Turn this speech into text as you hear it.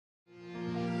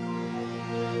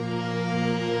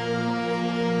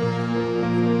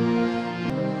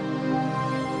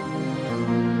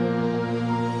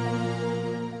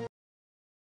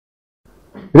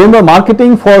Remember,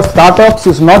 marketing for startups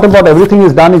is not about everything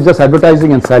is done, it's just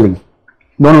advertising and selling.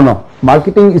 No.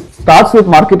 Marketing, it starts with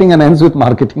marketing and ends with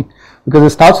marketing because it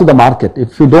starts with the market.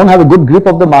 If you don't have a good grip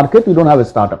of the market, you don't have a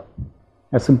startup.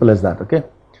 As simple as that, okay?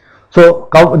 So,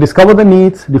 discover the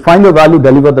needs, define the value,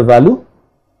 deliver the value.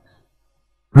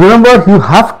 Remember, you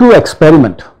have to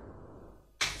experiment.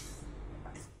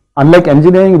 Unlike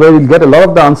engineering, where you'll get a lot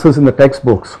of the answers in the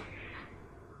textbooks,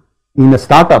 in a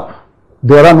startup,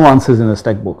 there are no answers in the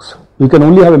textbooks. You can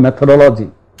only have a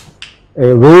methodology,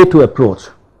 a way to approach.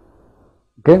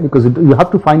 Okay, because you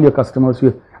have to find your customers,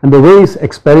 and the way is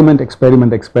experiment,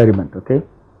 okay?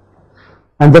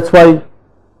 And that's why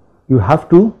you have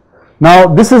to. Now,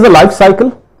 this is a life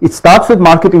cycle. It starts with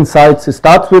market insights, it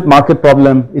starts with market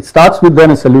problem, it starts with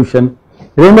then a solution.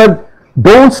 Remember,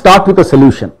 don't start with a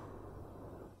solution.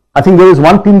 I think there is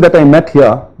one team that I met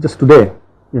here just today,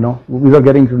 we were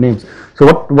getting to names. So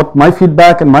what my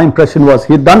feedback and my impression was,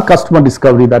 he had done customer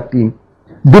discovery, that team,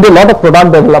 did a lot of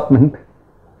product development,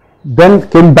 then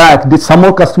came back, did some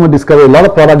more customer discovery, a lot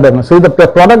of product development. So the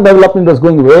product development was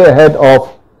going way ahead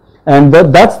of, and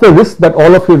that's the risk that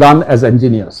all of you run as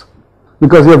engineers,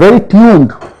 because you're very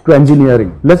tuned to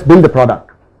engineering. Let's build a product.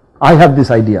 I have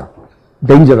this idea.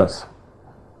 Dangerous.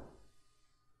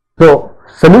 So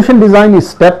solution design is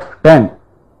step 10.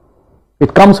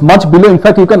 It comes much below. In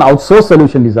fact, you can outsource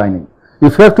solution designing.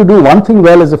 If you have to do one thing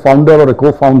well as a founder or a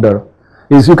co-founder,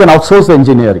 is you can outsource the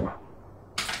engineering.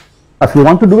 If you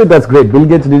want to do it, that's great. Bill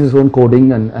Gates did his own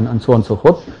coding and so on and so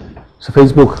forth. So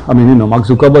Facebook, Mark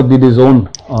Zuckerberg did his own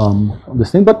this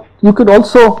thing, but you could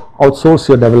also outsource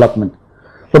your development.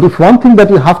 But if one thing that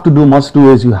you have to do, must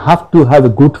do, is you have to have a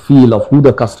good feel of who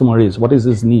the customer is, what is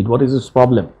his need, what is his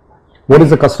problem, what is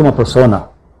the customer persona,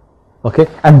 okay,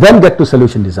 and then get to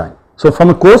solution design. So from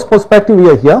a course perspective, we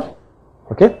are here,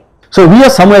 okay, so we are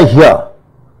somewhere here.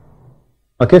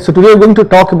 Okay, so today we're going to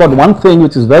talk about one thing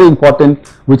which is very important,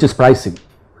 which is pricing.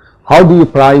 How do you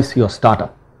price your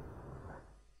startup?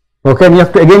 Okay, and you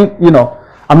have to, again,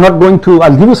 I'm not going to,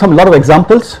 I'll give you a lot of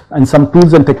examples and some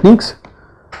tools and techniques,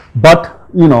 but,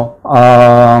 you'll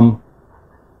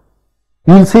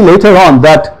see later on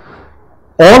that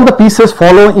all the pieces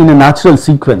follow in a natural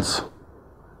sequence.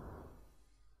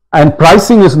 And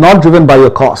pricing is not driven by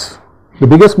your cost. The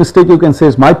biggest mistake you can say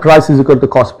is my price is equal to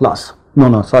cost plus.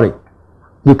 No, sorry.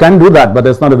 You can do that, but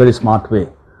that's not a very smart way.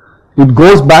 It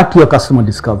goes back to your customer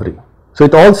discovery. So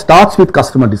it all starts with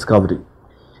customer discovery.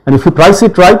 And if you price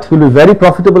it right, you'll be very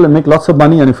profitable and make lots of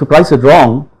money. And if you price it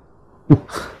wrong, you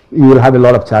will have a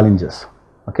lot of challenges.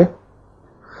 Okay.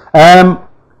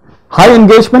 High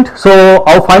engagement. So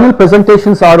our final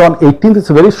presentations are on 18th. It's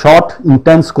a very short,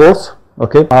 intense course.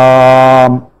 Okay.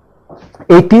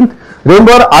 18th.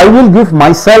 Remember, I will give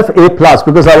myself A+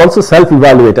 because I'll also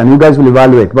self-evaluate and you guys will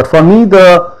evaluate. But for me,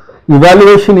 the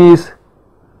evaluation is,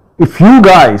 if you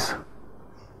guys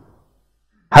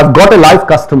have got a live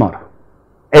customer,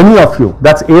 any of you,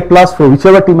 that's A+ for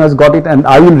whichever team has got it, and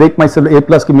I will rate myself A+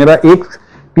 कि मेरा एक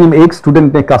team एक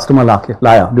student ने customer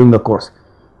लाया during the course.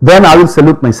 Then I will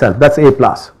salute myself. That's A+.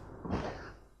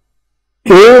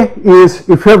 A is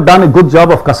if you have done a good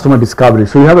job of customer discovery.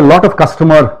 So you have a lot of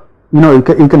customer. You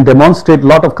can demonstrate a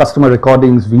lot of customer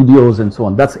recordings, videos and so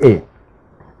on. That's A.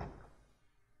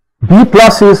 B+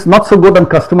 is not so good on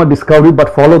customer discovery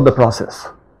but followed the process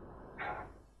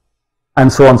and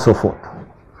so on and so forth.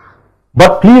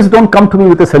 But please don't come to me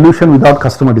with a solution without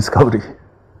customer discovery.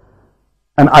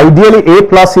 And ideally A+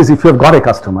 is if you have got a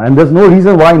customer, and there's no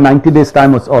reason why in 90 days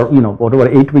time or whatever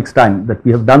 8 weeks time that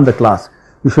we have done the class,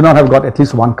 you should not have got at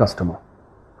least one customer.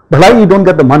 But like you don't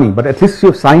get the money, but at least you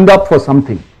have signed up for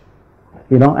something.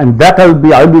 And that I'll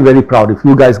be very proud if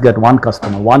you guys get one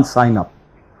customer, one sign up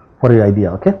for your idea,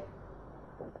 okay?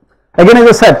 Again, as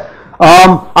I said,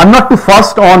 I'm not too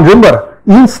fussed on, remember,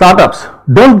 in startups,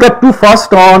 don't get too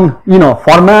fussed on,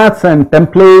 formats and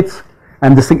templates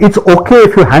and this thing. It's okay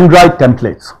if you handwrite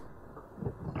templates.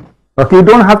 Okay, you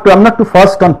don't have to, I'm not too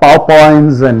fussed on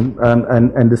PowerPoints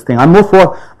and this thing. I'm more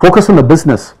focused on the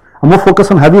business. I'm more focused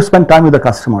on have you spent time with the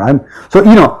customer.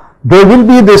 There will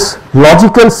be this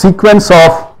logical sequence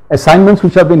of assignments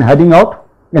which have been heading out,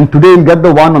 and today you'll get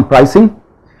the one on pricing.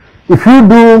 If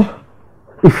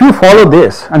you follow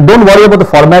this, and don't worry about the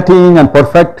formatting and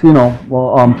perfect,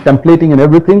 templating and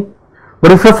everything,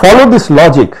 but if you follow this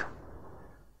logic,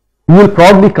 you will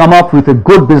probably come up with a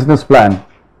good business plan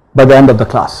by the end of the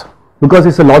class, because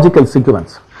it's a logical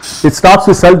sequence. It starts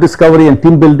with self-discovery and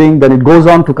team building, then it goes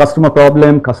on to customer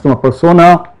problem, customer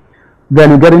persona,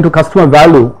 then you get into customer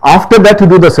value. After that, you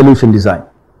do the solution design.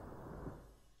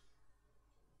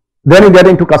 Then you get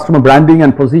into customer branding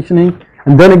and positioning,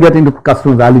 and then you get into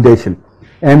customer validation.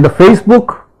 And the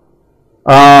Facebook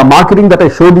marketing that I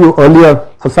showed you earlier,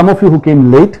 for some of you who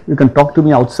came late, you can talk to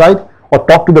me outside or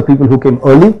talk to the people who came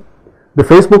early. The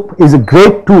Facebook is a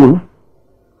great tool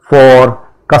for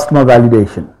customer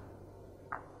validation.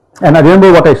 And I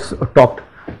remember what I talked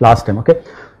last time, okay?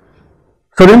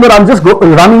 So remember, I'm just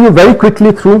running you very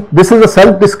quickly through. This is a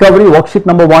self-discovery, worksheet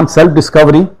number 1,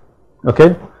 self-discovery,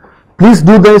 okay? Please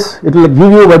do this. It will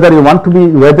give you whether you want to be,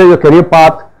 whether your career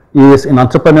path is in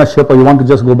entrepreneurship or you want to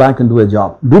just go back and do a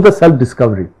job. Do the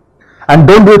self-discovery. And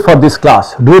don't do it for this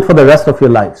class. Do it for the rest of your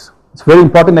lives. It's a very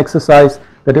important exercise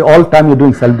that at all time you're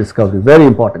doing self-discovery. Very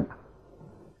important.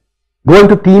 Go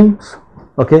into teams,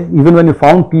 okay? Even when you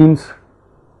found teams,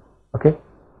 okay?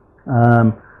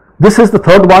 This is the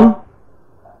third one.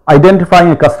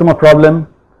 Identifying a customer problem.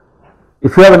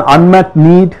 If you have an unmet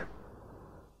need,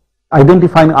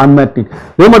 identifying unmet need.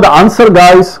 Remember, the answer,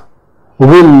 guys,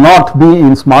 will not be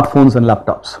in smartphones and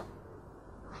laptops.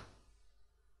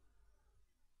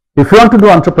 If you want to do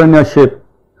entrepreneurship,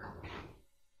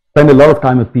 spend a lot of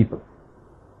time with people.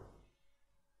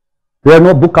 There are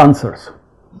no book answers.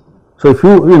 So if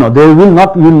you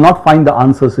will not find the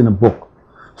answers in a book.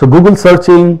 So Google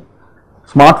searching,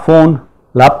 smartphone,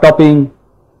 laptoping,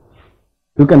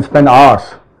 you can spend hours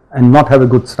and not have a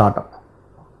good startup.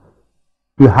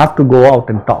 You have to go out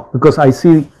and talk, because I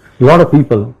see a lot of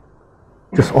people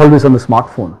just always on the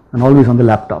smartphone and always on the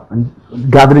laptop and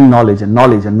gathering knowledge and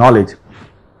knowledge and knowledge.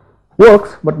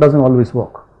 Works, but doesn't always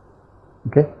work.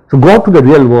 Okay, so go out to the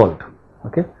real world.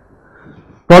 Okay,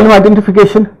 problem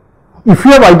identification. If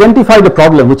you have identified a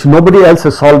problem which nobody else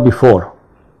has solved before,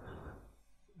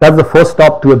 that's the first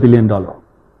stop to $1 billion.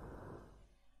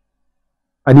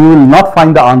 And you will not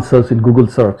find the answers in Google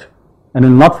search, and you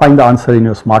will not find the answer in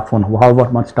your smartphone, however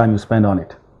much time you spend on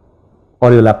it,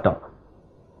 or your laptop.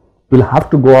 You will have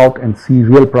to go out and see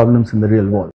real problems in the real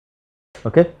world.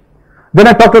 Okay. Then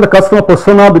I talked to the customer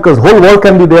persona, because whole world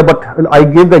can be there, but I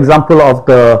gave the example of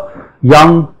the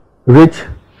young, rich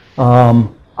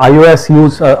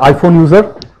iPhone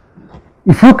user.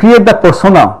 If you create that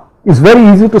persona, it's very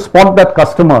easy to spot that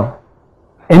customer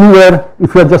anywhere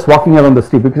if you are just walking around the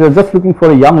street, because you are just looking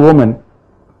for a young woman,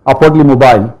 upwardly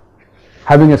mobile,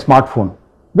 having a smartphone.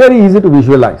 Very easy to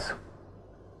visualize.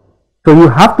 So you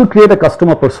have to create a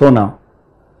customer persona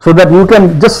so that you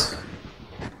can just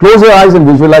close your eyes and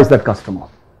visualize that customer.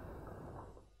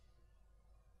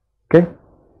 Okay.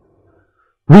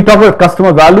 We talked about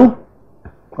customer value.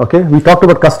 Okay. We talked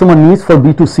about customer needs for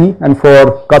B2C, and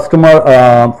for customer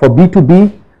for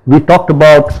B2B, we talked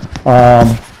about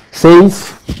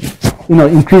sales,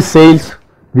 increase sales,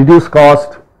 reduce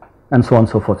cost, and so on and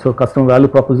so forth. So customer value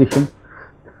proposition.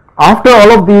 After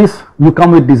all of these, you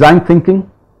come with design thinking.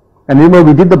 And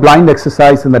remember, we did the blind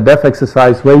exercise and the deaf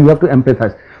exercise where you have to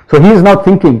empathize. So he is now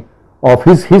thinking of,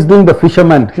 he's doing the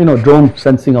fisherman, drone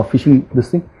sensing of fishing,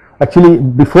 this thing. Actually,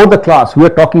 before the class, we are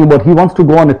talking about he wants to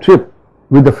go on a trip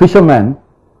with the fisherman,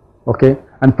 okay,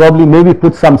 and probably maybe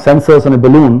put some sensors on a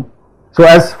balloon. So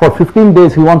as for 15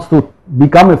 days, he wants to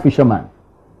become a fisherman.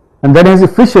 And then as he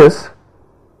fishes,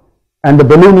 and the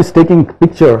balloon is taking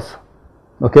pictures,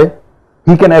 okay,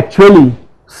 he can actually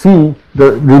see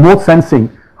the remote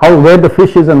sensing, where the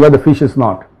fish is and where the fish is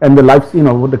not, and the lives,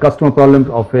 the customer problems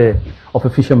of a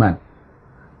fisherman.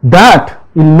 That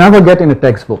you'll never get in a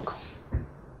textbook.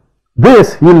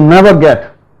 This you'll never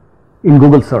get in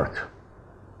Google search.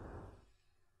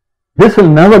 This will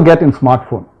never get in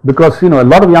smartphone, because a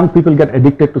lot of young people get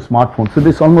addicted to smartphones. So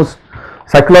this is almost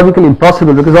psychologically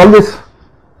impossible, because always,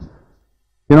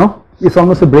 it's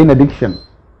almost a brain addiction.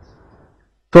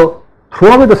 So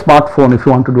throw away the smartphone if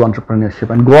you want to do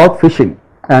entrepreneurship and go out fishing.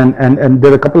 And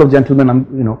there are a couple of gentlemen,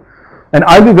 and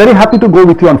I'll be very happy to go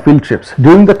with you on field trips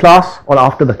during the class or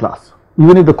after the class.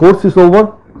 Even if the course is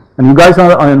over and you guys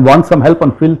want some help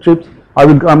on field trips,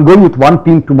 I'm going with one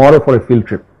team tomorrow for a field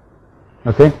trip.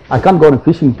 Okay, I can't go on a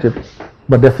fishing trip,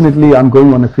 but definitely I'm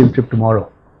going on a field trip tomorrow.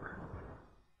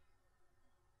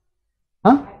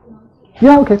 Huh?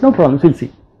 Yeah, okay, no problem. We'll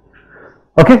see.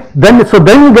 Okay, then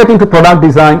you get into product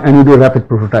design and you do rapid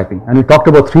prototyping, and we talked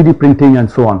about 3D printing and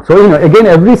so on. So again,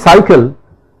 every cycle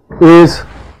is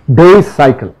days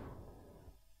cycle.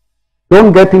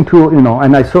 Don't get into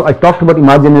and I talked about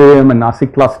Imaginarium and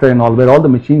ASIC cluster and all, where all the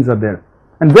machines are there,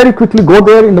 and very quickly go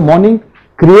there in the morning,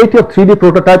 create your 3D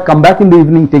prototype, come back in the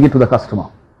evening, take it to the customer.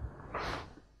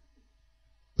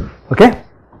 Okay,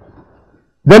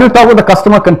 then we talk about the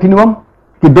customer continuum.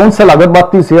 You don't sell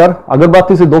agarbattis here.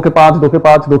 Agarbattis is 2 ke 5, 2 ke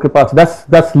 5, 2 ke 5.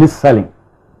 That's list selling.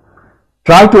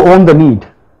 Try to own the need.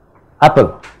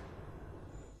 Apple.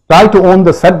 Try to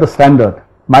own set the standard.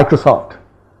 Microsoft.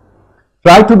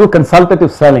 Try to do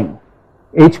consultative selling.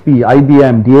 HP,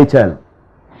 IBM, DHL,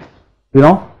 you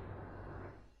know,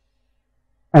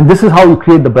 and this is how you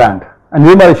create the brand. And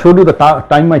remember, I showed you the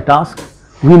time my task.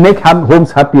 We make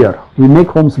homes happier, we make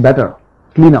homes better,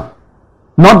 cleaner.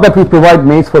 Not that we provide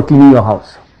maids for cleaning your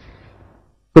house.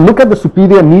 So look at the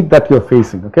superior need that you're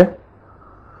facing, okay?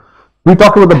 We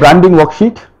talked about the branding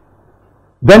worksheet.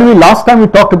 Then last time we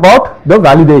talked about the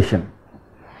validation,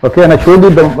 okay? And I showed you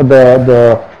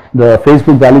the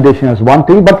Facebook validation as one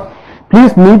thing, but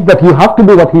please meet that you have to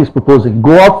do what he is proposing.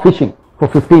 Go out fishing for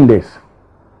 15 days.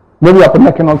 Maybe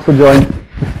Aparna can also join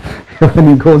when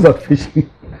he goes out fishing.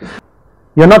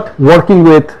 You're not working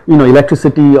with, you know,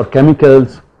 electricity or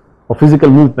chemicals or physical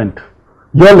movement.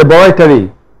 Your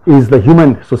laboratory is the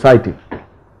human society,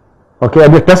 okay?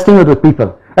 And you're testing it with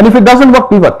people. And if it doesn't work,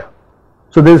 pivot.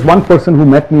 So there is one person who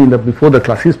met me before the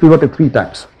class. He's pivoted 3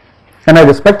 times, and I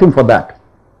respect him for that,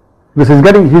 because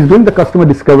he's doing the customer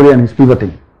discovery and he's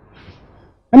pivoting.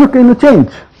 And you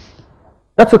change.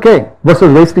 That's okay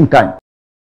versus wasting time.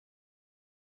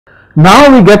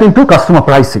 Now we get into customer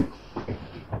pricing.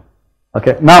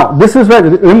 Okay. Now this is where,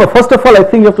 remember, first of all, I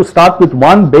think you have to start with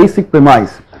one basic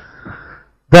premise,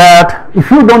 that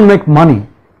if you don't make money,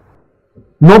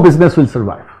 no business will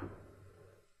survive.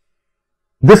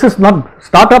 This is not,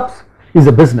 startups is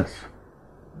a business,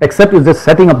 except it's just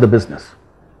setting up the business.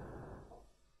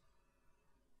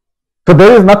 So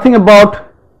there is nothing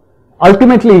about,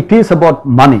 ultimately it is about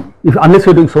money, unless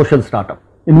you're doing social startup,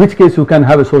 in which case you can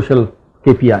have a social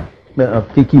KPI,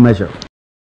 a key measure.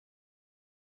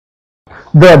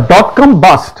 The dot-com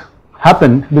bust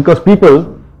happened because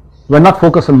people were not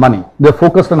focused on money. They're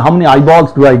focused on how many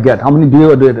eyeballs do I get, how many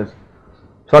do I do this.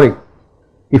 Sorry,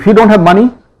 if you don't have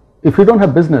money, if you don't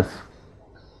have business.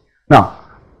 Now,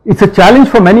 it's a challenge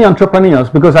for many entrepreneurs,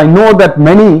 because I know that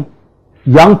many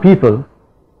young people,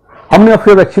 how many of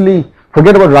you have actually,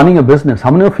 forget about running a business, how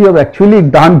many of you have actually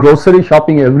done grocery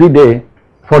shopping every day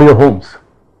for your homes?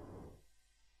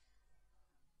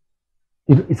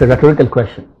 It's a rhetorical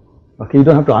question, okay, you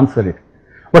don't have to answer it.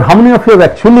 But how many of you have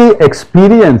actually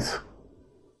experienced,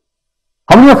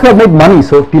 how many of you have made money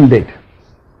so till date?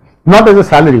 Not as a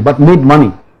salary, but made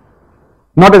money.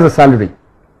 Not as a salary.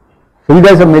 So you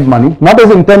guys have made money, not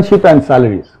as internship and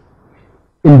salaries,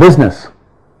 in business.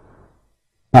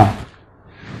 Now,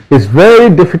 it's very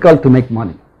difficult to make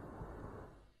money,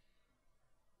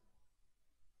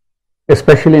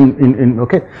 especially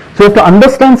okay. So you have to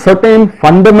understand certain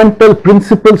fundamental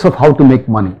principles of how to make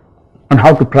money and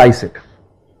how to price it.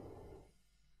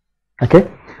 Okay.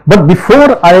 But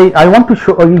before I want to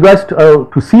show you guys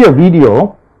to see a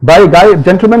video by a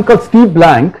gentleman called Steve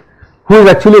Blank, who is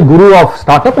actually a guru of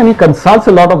startup, and he consults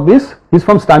a lot of this. He's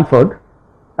from Stanford,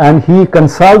 and he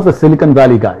consults the Silicon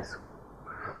Valley guys.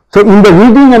 So in the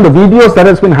reading and the videos that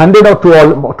has been handed out to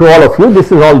all of you,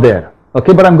 this is all there.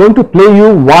 Okay, but I'm going to play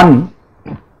you one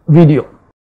video.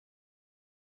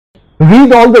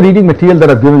 Read all the reading material that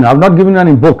I've given. I've not given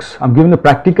any books. I'm giving a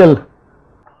practical.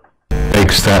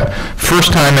 That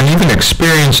first time and even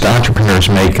experienced entrepreneurs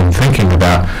make in thinking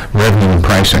about revenue and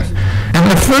pricing. And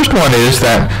the first one is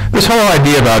that this whole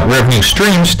idea about revenue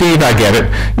stream, Steve, I get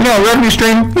it. You know, revenue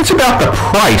stream, it's about the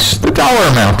price, the dollar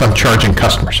amount I'm charging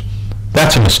customers.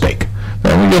 That's a mistake.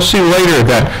 And you'll see later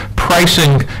that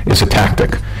pricing is a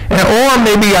tactic. Or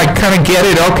maybe I kind of get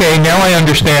it, okay, now I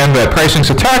understand that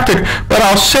pricing's a tactic, but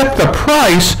I'll set the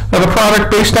price of a product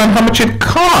based on how much it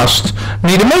costs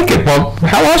me to make it. Well,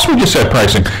 how else would you set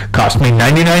pricing? Cost me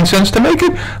 99 cents to make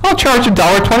it? I'll charge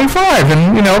 $1.25,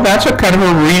 and you know, that's a kind of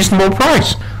a reasonable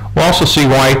price. We'll also see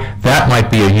why that might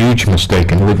be a huge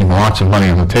mistake and leaving lots of money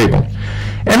on the table.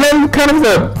 And then kind of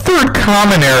the third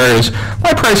common error is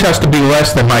my price has to be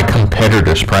less than my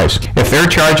competitor's price. If they're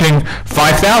charging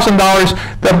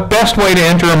 $5,000, the best way to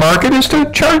enter a market is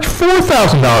to charge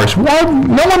 $4,000. Well,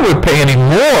 no one would pay any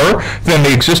more than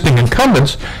the existing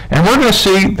incumbents, and we're going to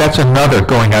see that's another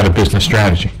going out of business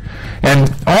strategy.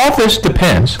 And all this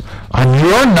depends on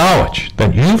your knowledge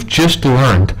that you've just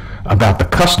learned about the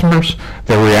customers,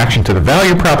 their reaction to the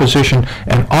value proposition,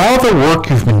 and all the work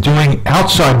you've been doing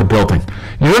outside the building.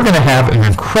 You're going to have an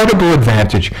incredible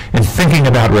advantage in thinking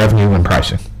about revenue and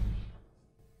pricing.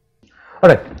 All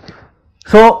right.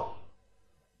 So,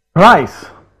 price,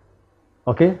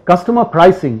 okay, customer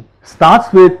pricing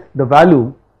starts with the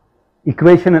value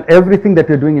equation and everything that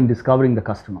you're doing in discovering the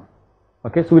customer.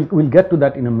 Okay, so we'll get to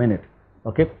that in a minute.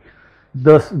 Okay,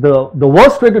 the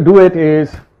worst way to do it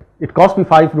is, it cost me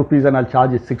 5 rupees and I'll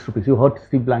charge it 6 rupees. You heard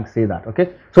Steve Blank say that. Okay,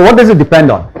 so what does it depend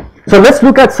on? So let's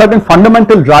look at certain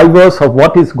fundamental drivers of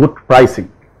what is good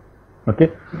pricing.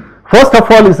 Okay, first of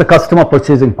all is the customer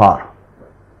purchasing power.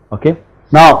 Okay,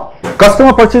 Now,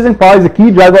 customer purchasing power is a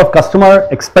key driver of customer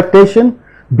expectation,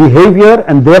 behavior,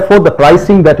 and therefore the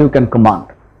pricing that you can command.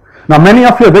 Now, many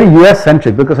of you are very US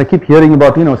centric because I keep hearing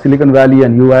about, Silicon Valley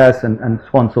and US and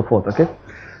so on and so forth, okay.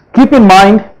 Keep in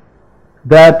mind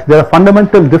that there are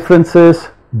fundamental differences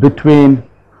between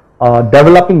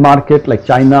developing market like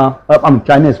China,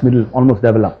 China is middle, almost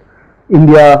developed,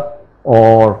 India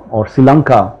or Sri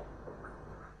Lanka.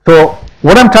 So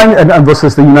what I'm trying, and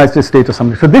versus the United States or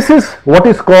something. So this is what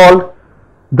is called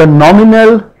the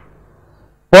nominal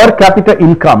per capita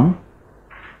income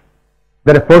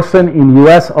that a person in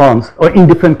US earns or in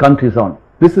different countries earn.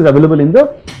 This is available in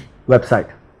the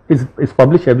website. It's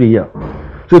published every year.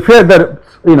 So if you have the,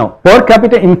 per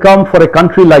capita income for a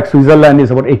country like Switzerland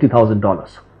is about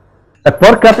 $80,000. A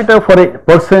per capita for a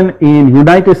person in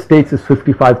United States is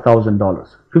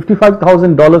 $55,000.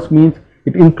 $55,000 means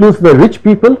it includes the rich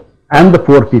people and the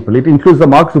poor people. It includes the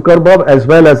Mark Zuckerberg as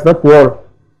well as the poor,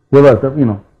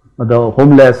 the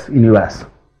homeless in US.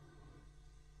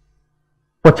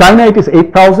 For China it is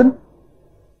 8,000.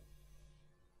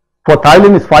 For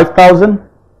Thailand is 5,000.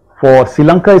 For Sri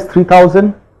Lanka is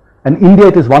 3,000. And India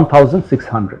it is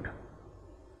 1,600.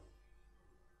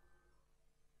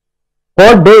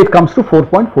 Per day it comes to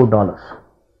 $4.4.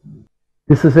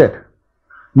 This is it.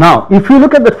 Now, if you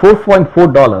look at that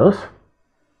 $4.4,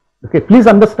 okay, please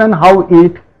understand how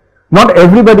not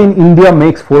everybody in India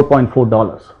makes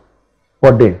 $4.4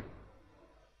 per day.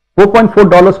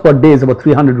 $4.4 per day is about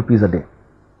 300 rupees a day.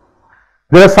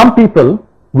 There are some people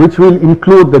which will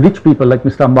include the rich people like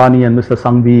Mr. Ambani and Mr.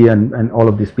 Sanghvi and all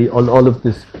of these people, all of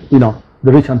this, the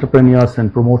rich entrepreneurs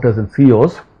and promoters and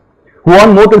CEOs who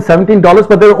earn more than $17,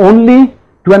 but there are only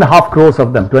 2.5 crores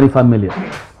of them, 25 million.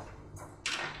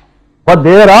 But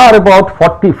there are about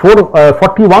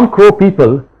 41 crore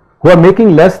people who are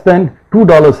making less than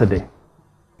 $2 a day.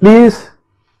 Please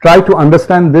try to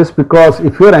understand this, because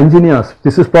if you're engineers,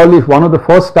 this is probably one of the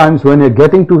first times when you're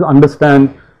getting to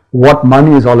understand what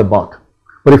money is all about.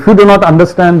 But if you do not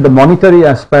understand the monetary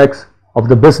aspects of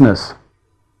the business,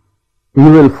 you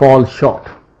will fall short.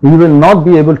 You will not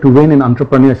be able to win in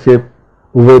entrepreneurship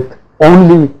with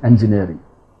only engineering.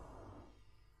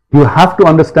 You have to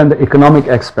understand the economic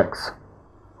aspects.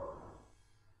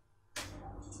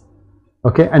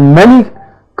 Okay, and many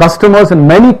customers and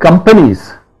many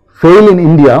companies fail in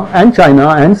India and China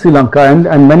and Sri Lanka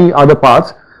and many other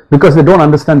parts because they don't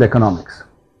understand the economics.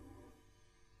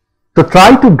 So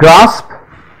try to grasp,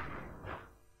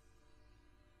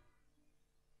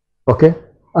 okay,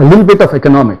 a little bit of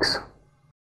economics.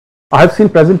 I have seen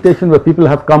presentations where people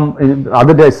have come, the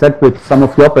other day I sat with some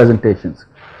of your presentations,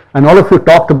 and all of you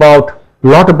talked a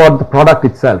lot about the product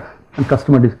itself and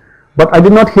customer, but I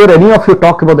did not hear any of you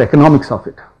talk about the economics of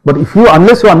it. But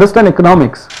unless you understand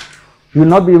economics, you will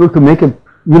not be able to you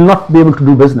will not be able to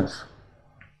do business.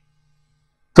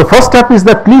 So first step is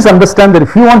that please understand that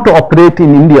if you want to operate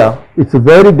in India, it's a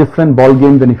very different ball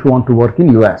game than if you want to work in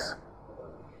US.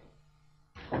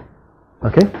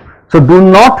 Okay, so do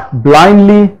not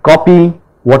blindly copy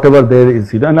whatever there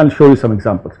is, and I'll show you some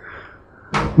examples.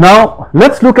 Now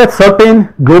let's look at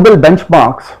certain global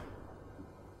benchmarks,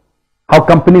 how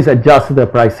companies adjust their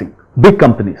pricing, big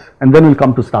companies, and then we'll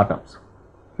come to startups.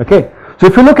 Okay, so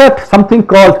if you look at something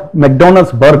called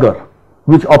McDonald's burger,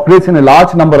 which operates in a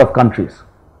large number of countries,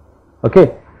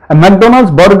 okay, a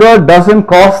McDonald's burger doesn't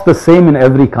cost the same in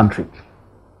every country.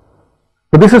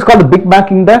 So this is called the Big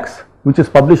Mac Index, which is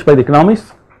published by the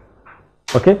economists.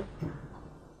 Okay,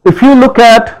 if you look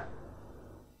at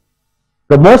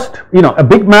the most, a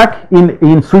Big Mac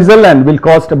in Switzerland will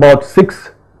cost about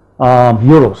 6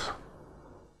 euros.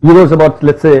 Euros about,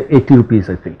 let's say, 80 rupees,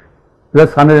 I think.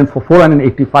 That's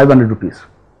 480, 500 rupees.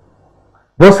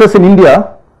 Versus in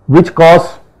India, which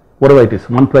costs whatever it is,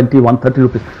 120, 130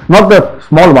 rupees. Not the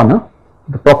small one, huh?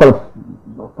 The proper,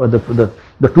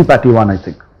 the two patty one, I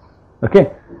think.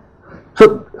 Okay.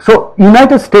 So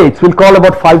United States will call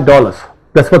about $5.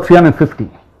 That's for 350.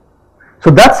 So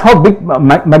that's how big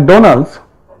McDonald's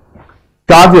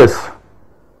charges.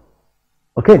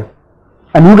 Okay.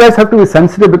 And you guys have to be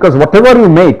sensitive, because whatever you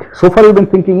make, so far you've been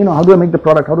thinking, how do I make the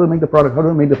product? How do I make the product? How do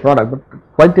I make the product? But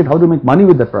quite it, how do you make money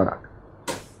with the product?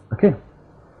 Okay.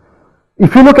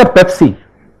 If you look at Pepsi,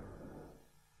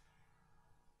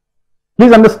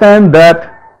 please understand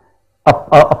that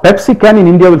a Pepsi can in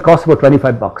India will cost about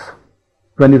 25 bucks,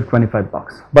 20 to 25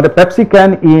 bucks. But a Pepsi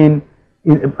can in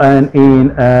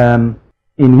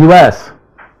US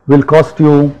will cost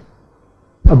you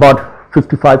about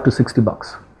 55 to 60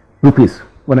 bucks. Rupees.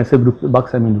 When I say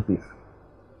bucks, I mean rupees.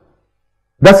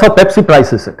 That's how Pepsi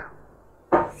prices it.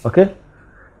 Okay.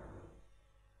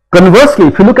 Conversely,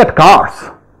 if you look at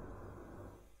cars,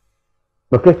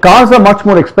 Okay, cars are much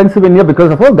more expensive in India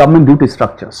because of our government duty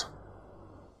structures.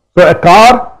 So a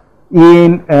car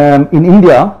in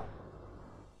India,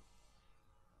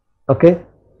 okay,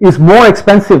 is more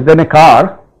expensive than a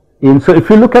car in. So if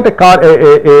you look at a car,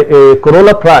 a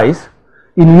Corolla price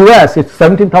in US, it's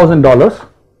 $17,000.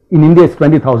 In India, it's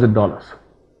 $20,000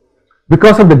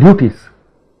 because of the duties.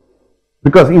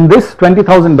 Because in this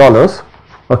 $20,000,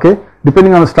 okay,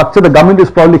 depending on the structure, the government is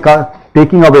probably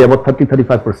taking away about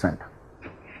 30-35%,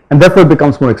 and therefore it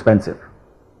becomes more expensive.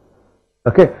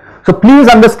 Okay, so please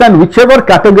understand whichever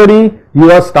category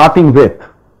you are starting with,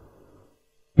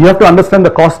 you have to understand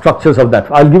the cost structures of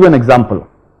that. I'll give you an example.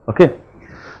 Okay,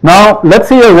 now let's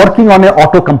say you're working on an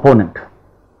auto component.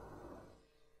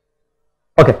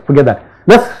 Okay, forget that.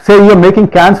 Let's say you're making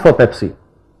cans for Pepsi.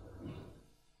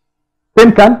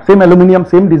 Same can, same aluminum,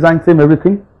 same design, same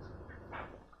everything.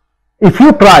 If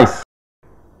you price,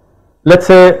 let's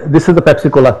say this is the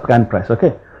Pepsi Cola can price,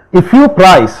 okay. If you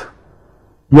price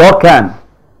your can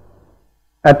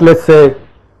at, let's say,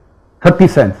 30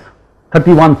 cents,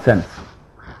 31 cents,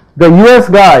 the US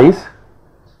guys,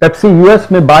 Pepsi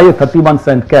US may buy a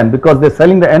 31-cent can because they're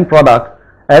selling the end product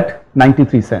at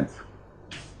 93 cents.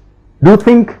 Do you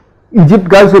think Egypt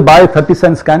guys will buy a 30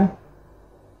 cents can?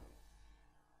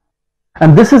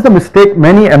 And this is the mistake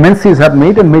many MNCs have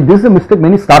made, and this is the mistake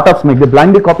many startups make. They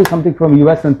blindly copy something from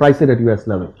US and price it at US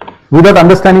level without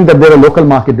understanding that there are local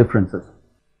market differences.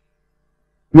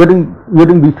 You're doing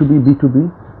B2B,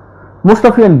 B2B. Most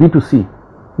of you are in B2C.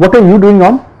 What are you doing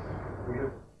on?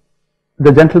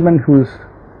 The gentleman who's,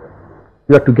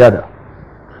 you are together.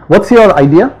 What's your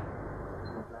idea?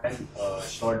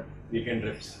 Short weekend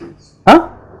trips. Huh?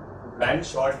 Plan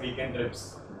short weekend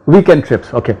trips. Weekend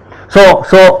trips, okay. So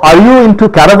are you into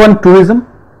caravan tourism?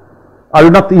 Are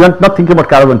you not? You are not thinking about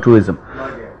caravan tourism?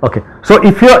 Not yet. Okay. So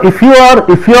if you're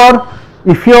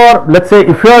let's say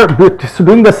if you're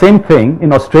doing the same thing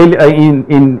in Australia,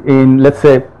 in let's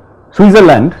say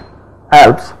Switzerland,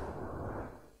 Alps,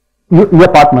 your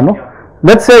partner, no? Yeah.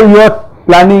 Let's say you are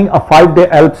planning a 5-day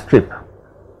Alps trip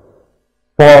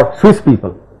for Swiss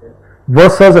people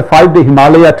versus a 5-day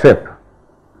Himalaya trip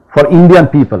for Indian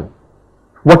people.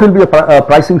 What will be a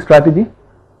pricing strategy?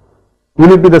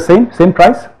 Will it be the same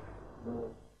price?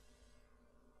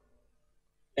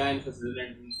 Yeah, in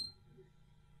Switzerland.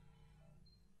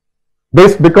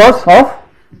 Because of,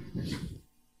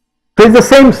 so it's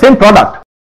the same product.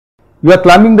 You are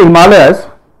climbing the Himalayas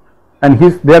and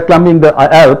they are climbing the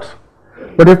Alps,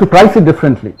 but you have to price it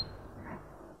differently.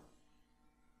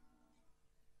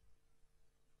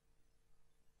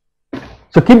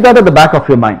 So keep that at the back of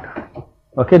your mind.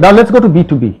 Okay, now let's go to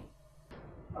B2B.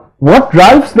 What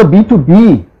drives the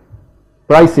B2B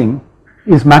pricing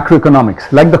is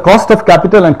macroeconomics, like the cost of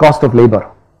capital and cost of labor.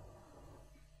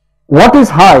 What is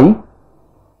high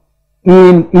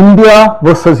in India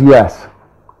versus US?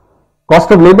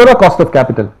 Cost of labor or cost of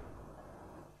capital?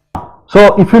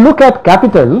 So if you look at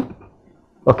capital,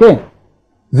 okay,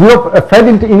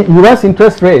 Fed in US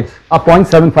interest rates are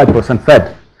 0.75%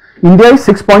 Fed. India is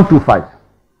 6.25.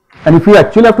 And if you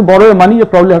actually have to borrow your money, you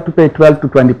probably have to pay 12 to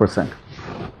 20%.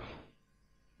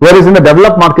 Whereas in the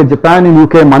developed market, Japan and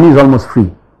UK, money is almost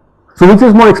free. So which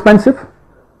is more expensive?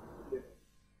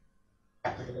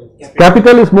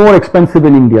 Capital is more expensive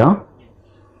in India.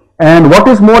 And what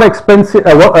is more expensive?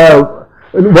 What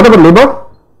about labor?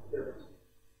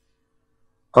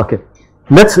 Okay.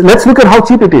 Let's look at how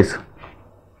cheap it is.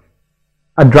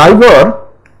 A driver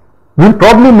will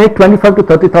probably make 25 to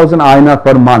 30,000 INR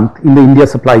per month in the India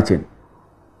supply chain,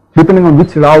 depending on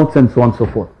which routes and so on and so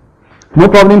forth. No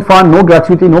provident fund, no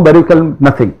gratuity, no medical,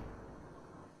 nothing.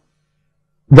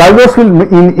 Drivers will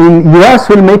in US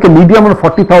will make a medium of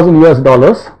 40,000 US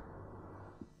dollars,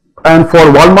 and for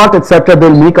Walmart etc.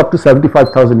 they'll make up to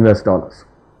 75,000 US dollars,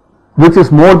 which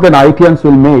is more than IITians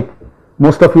will make.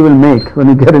 Most of you will make when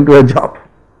you get into a job,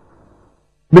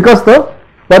 because the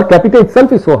per capita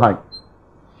itself is so high.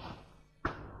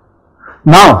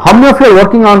 Now, how many of you are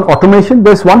working on automation?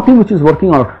 There's one thing which is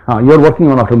working on, you are working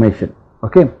on automation.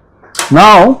 Okay.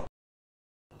 Now,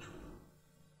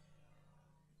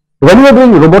 when you are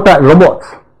doing robots,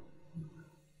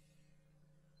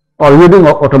 or you are doing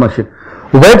automation,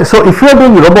 so if you are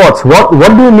doing robots, what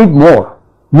do you need more?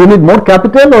 You need more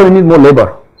capital or you need more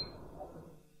labor?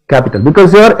 Capital,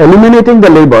 because you are eliminating the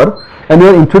labor and you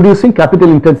are introducing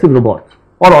capital intensive robots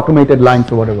or automated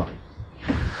lines or whatever,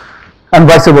 and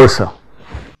vice versa.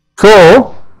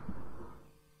 So,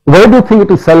 where do you think it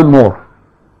will sell more?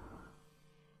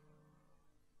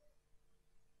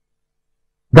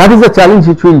 That is the challenge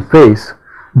which we will face.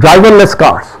 Driverless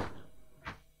cars,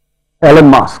 Elon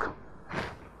Musk.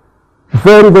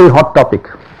 Very, very hot topic.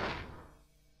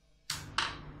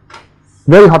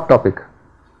 Very hot topic.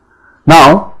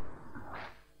 Now,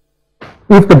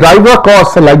 if the driver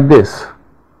costs are like this,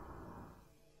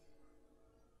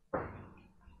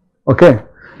 okay.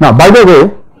 Now, by the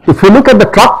way, if you look at the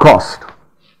truck cost,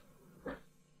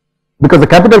 because the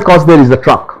capital cost there is the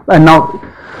truck, and now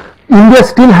India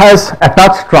still has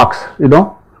attached trucks, you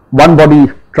know, one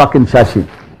body truck and chassis.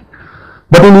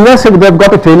 But in US they've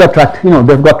got a trailer truck, you know,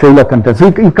 they've got trailer content. So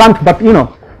you can't, but you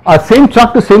know, same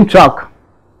truck to same truck,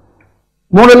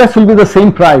 more or less will be the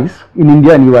same price in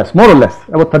India and US, more or less,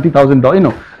 about $30,000. You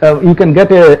know, you can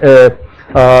get a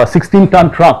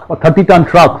 16-ton truck or 30-ton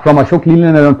truck from Ashok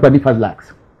Leyland around 25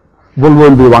 lakhs. Volvo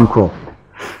will be 1 crore.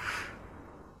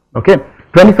 Okay,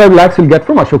 25 lakhs you'll get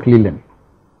from Ashok Leyland.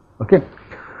 Okay.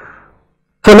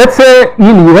 So let's say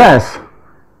in US,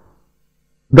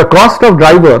 the cost of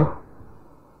driver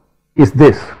is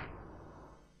this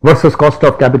versus cost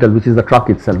of capital, which is the truck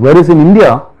itself. Whereas in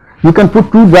India, you can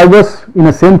put 2 drivers in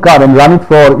a same car and run it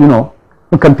for, you know,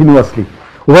 continuously.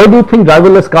 Why do you think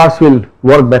driverless cars will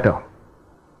work better?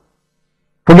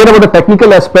 Forget about the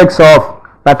technical aspects of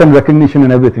pattern recognition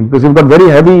and everything, because you've got very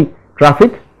heavy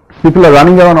traffic, people are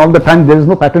running around all the time, there is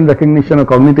no pattern recognition or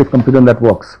cognitive computer that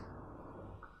works.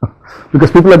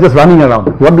 Because people are just running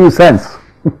around. What do you sense?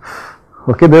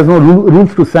 Okay, there is no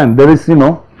rules to sense. There is, you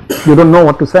know, you don't know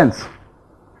what to sense.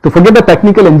 So forget the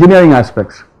technical engineering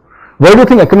aspects. Where do you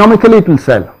think economically it will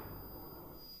sell?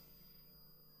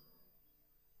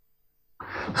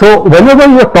 So whenever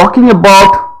you are talking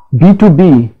about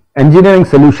B2B engineering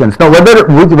solutions, now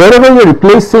wherever you are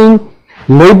replacing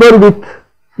labor with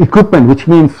equipment, which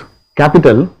means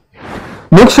capital,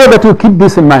 make sure that you keep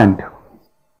this in mind.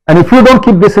 And if you don't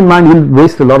keep this in mind, you'll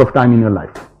waste a lot of time in your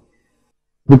life,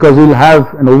 because you'll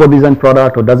have an over-designed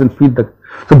product or doesn't fit the.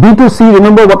 So B2C,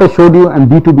 remember what I showed you, and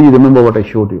B2B, remember what I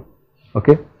showed you.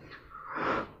 Okay.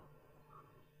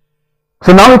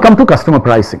 So now we come to customer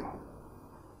pricing.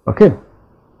 Okay.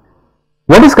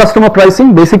 What is customer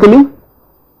pricing? Basically,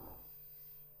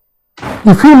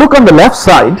 if you look on the left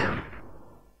side,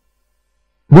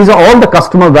 these are all the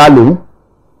customer value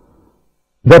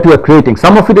that you are creating.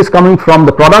 Some of it is coming from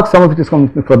the product, some of it is coming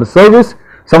from the service,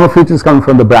 some of it is coming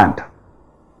from the brand.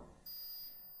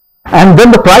 And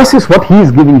then the price is what he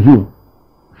is giving you.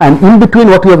 And in between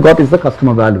what you have got is the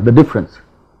customer value, the difference.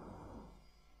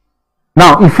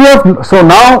 Now, if you have, so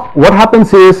now what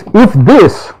happens is, if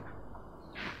this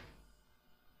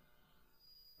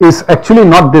is actually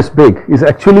not this big, is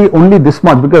actually only this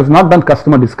much, because not done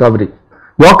customer discovery.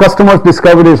 Your customer's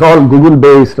discovery is all Google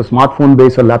based or smartphone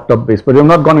based or laptop based, but you have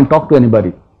not gone and talked to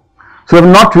anybody. So you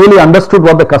have not really understood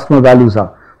what the customer values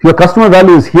are. If your customer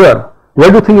value is here, where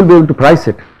do you think you'll be able to price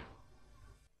it?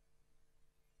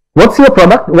 What's your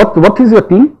product? What is your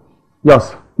team?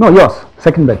 Yours. No, yours.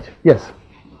 Second bench. Yes.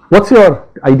 What's your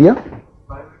idea?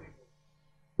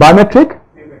 Biometric?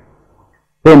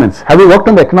 Payments. Have you worked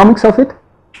on the economics of it?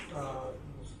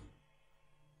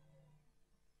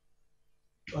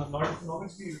 Not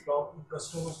economics, we talk to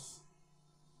customers.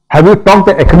 Have you talked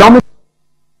the economics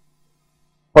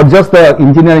or just the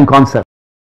engineering concept?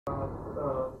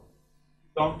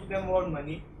 Talk to them about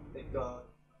money, like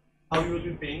how you will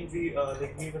be paying the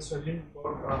like me the surgeon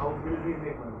for how will we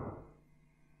make money.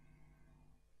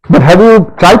 But have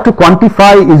you tried to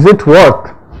quantify, is it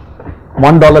worth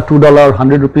 $1, $2,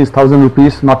 100 rupees, 1000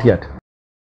 rupees? Not yet.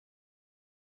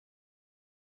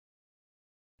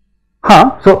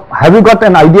 So have you got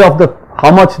an idea of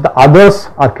how much the others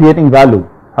are creating value?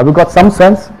 Have you got some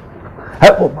sense?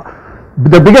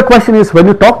 The bigger question is, when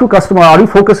you talk to customer, are you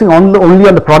focusing only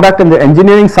on the product and the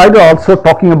engineering side, or also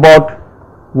talking about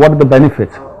what are the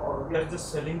benefits? We are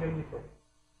just selling them the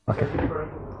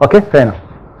product. Okay. Okay, fair enough.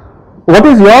 What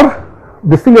is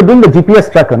this thing you're doing, the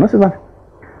GPS tracker, no, Sivan?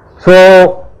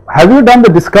 So have you done the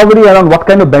discovery around what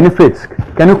kind of benefits?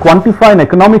 Can you quantify in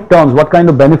economic terms what kind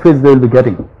of benefits they will be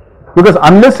getting? Because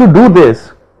unless you do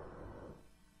this,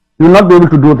 you will not be able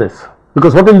to do this.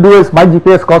 Because what it will do is, my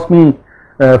GPS cost me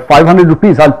 500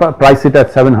 rupees, I'll price it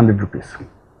at 700 rupees.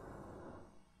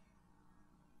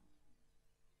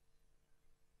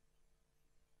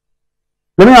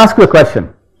 Let me ask you a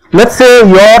question. Let's say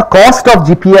your cost of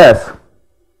GPS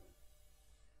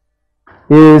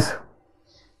is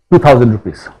 2000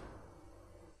 rupees.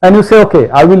 And you say, okay,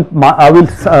 I will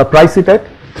price it at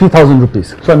 3000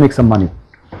 rupees, so I make some money.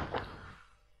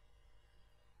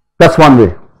 That's one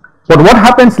way. But what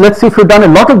happens, let's say if you've done a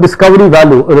lot of discovery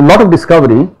value, or a lot of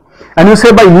discovery, and you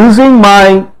say by using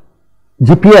my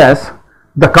GPS,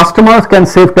 the customers can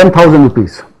save 10,000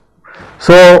 rupees.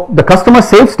 So the customer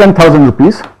saves 10,000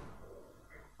 rupees,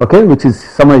 okay, which is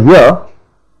somewhere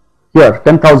here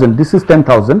 10,000, this is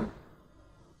 10,000.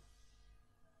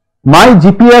 My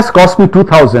GPS cost me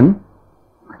 2,000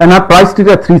 and I priced it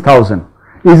at 3,000.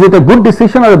 Is it a good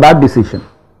decision or a bad decision?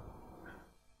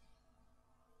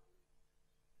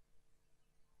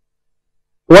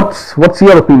 What's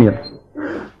your opinion?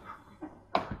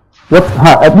 No,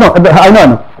 I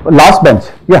know. Last bench,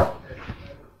 yeah.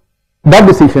 Bad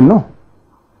decision, no?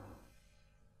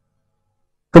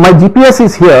 So my GPS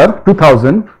is here,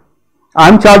 2,000.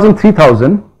 I'm charging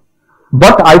 3,000,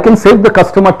 but I can save the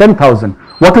customer 10,000.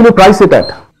 What will you price it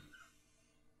at?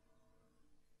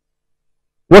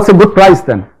 What's a good price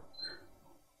then?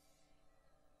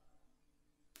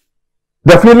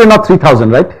 Definitely not 3,000,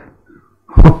 right?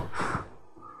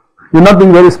 You're not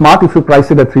being very smart if you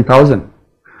price it at 3,000.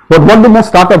 But what do most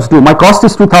startups do? My cost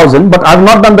is 2,000, but I've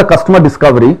not done the customer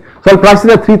discovery, so I'll price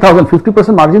it at 3,000.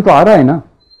 50% margin to aa raha hai na.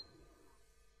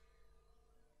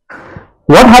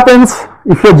 What happens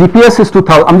if your GPS is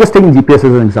 2,000? I'm just taking GPS as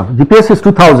an example. GPS is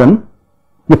 2,000,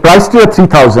 you priced it at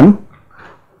 3,000,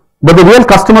 but the real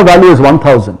customer value is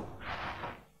 1,000.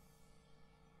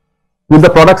 Will the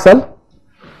product sell?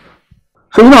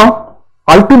 So,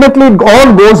 ultimately it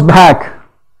all goes back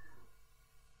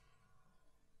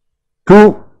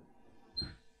to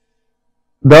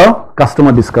the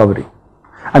customer discovery.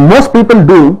 And most people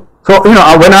do. So, when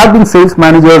I've been sales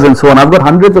managers and so on, I've got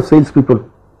hundreds of salespeople,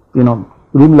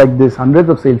 room like this, hundreds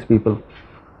of salespeople,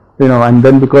 and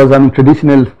then because I'm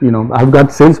traditional, I've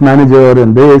got sales manager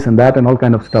and this and that and all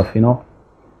kind of stuff, and a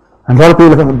lot of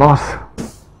people say, boss,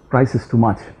 price is too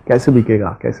much. Kaise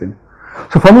bikega? Kaise?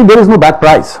 So for me, there is no bad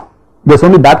price. There's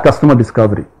only bad customer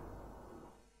discovery.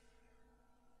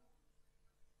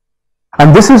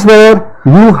 And this is where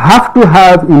you have to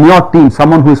have in your team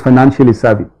someone who is financially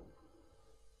savvy.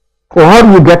 Or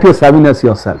you get your savviness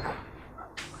yourself.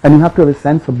 And you have to have a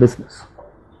sense of business.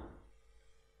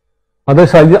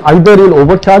 Otherwise, either you'll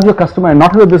overcharge your customer and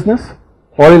not have a business,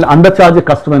 or you'll undercharge a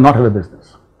customer and not have a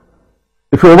business.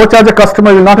 If you overcharge a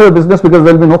customer, you'll not have a business because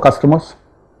there will be no customers.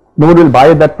 Nobody will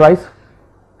buy at that price.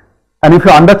 And if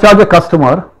you undercharge a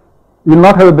customer, you'll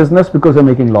not have a business because you're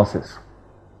making losses.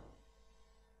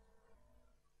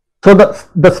 So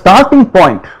the starting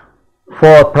point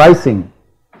for pricing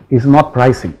is not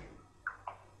pricing.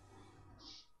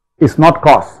 It's not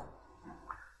cost.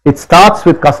 It starts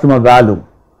with customer value.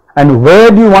 And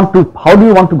how do you want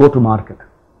to go to market?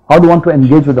 How do you want to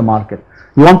engage with the market?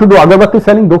 You want to do agarbatti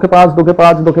selling, do ke paas.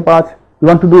 You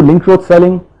want to do link road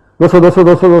selling,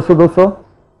 200.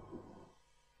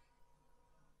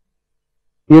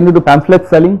 You want to do pamphlet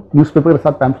selling, newspaper ke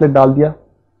saath pamphlet dal diya,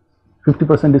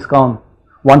 50% discount,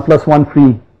 1 + 1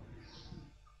 free.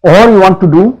 Or you want to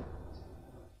do,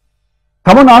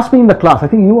 someone asked me in the class, I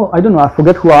don't know, I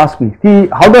forget who asked me,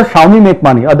 how does Xiaomi make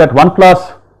money? Or that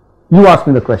OnePlus, you asked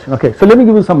me the question. Okay, so let me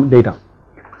give you some data.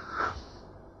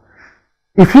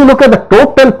 If you look at the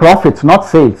total profits, not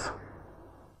sales,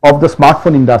 of the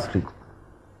smartphone industry,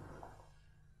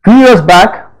 3 years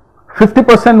back,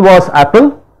 50% was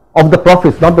Apple of the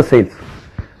profits, not the sales.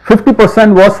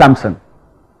 50% was Samsung.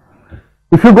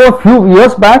 If you go a few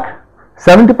years back,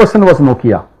 70% was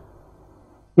Nokia.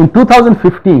 In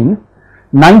 2015,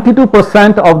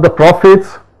 92% of the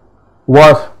profits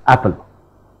was Apple.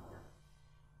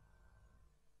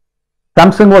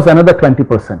 Samsung was another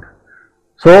 20%.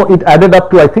 So it added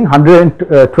up to, I think,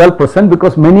 112%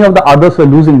 because many of the others were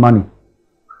losing money.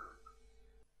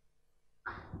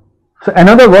 So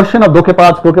another version of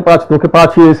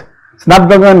Dokepach is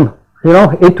Snapdragon,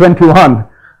 821,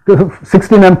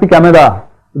 16 MP camera,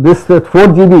 this 4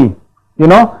 GB,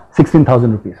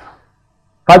 16,000 rupees.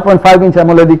 5.5 inch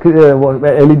AMOLED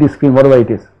LED screen, whatever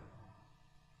it is.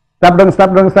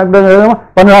 Snapdragon,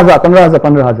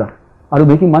 15,000. Are you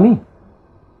making money?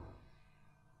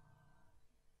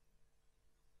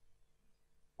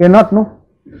 You're not, no.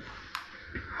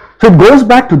 So it goes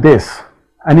back to this,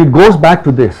 and it goes back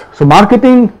to this. So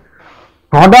marketing,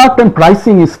 product and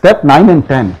pricing is step 9 and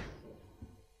 10.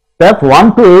 Step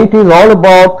 1 to 8 is all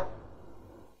about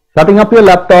shutting up your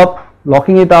laptop,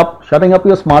 locking it up, shutting up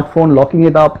your smartphone, locking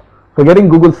it up, forgetting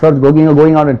Google search,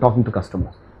 going out and talking to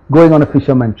customers, going on a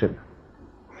fisherman trip.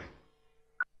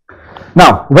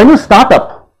 Now, when you start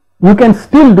up, you can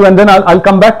still do, and then I'll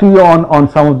come back to you on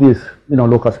some of these,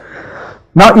 low cost.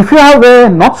 Now, if you have a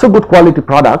not so good quality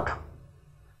product,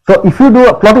 so if you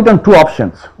plot it on two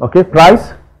options, okay,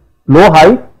 price, low,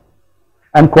 high,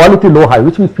 and quality, low, high,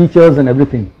 which means features and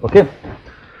everything, okay.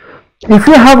 If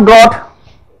you have got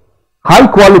high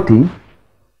quality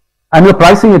and you're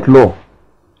pricing it low,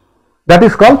 that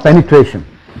is called penetration.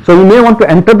 So you may want to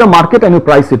enter the market and you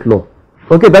price it low.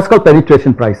 Okay, that's called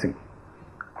penetration pricing.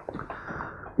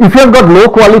 If you have got low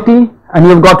quality and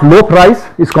you have got low price,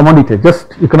 it's commodity,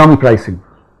 just economic pricing.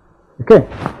 Okay.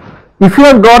 If you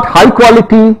have got high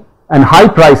quality and high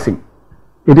pricing,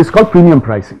 it is called premium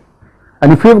pricing.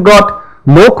 And if you have got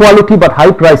low quality but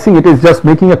high pricing, it is just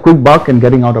making a quick buck and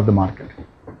getting out of the market.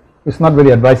 It's not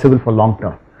very advisable for long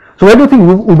term. So where do you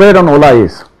think Uber and Ola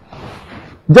is?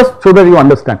 Just so that you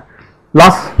understand.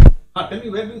 Last, Tell me,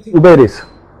 where do you think Uber is?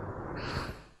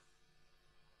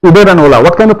 Uber and Ola,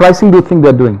 what kind of pricing do you think they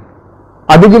are doing?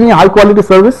 Are they giving a high quality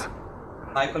service?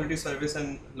 high quality service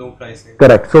and low pricing?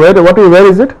 Correct. So where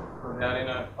is it? They are in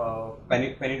a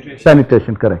penetration.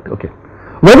 Penetration, correct. Okay.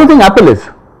 Where do you think Apple is?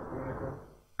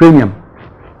 Premium.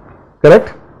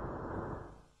 Correct?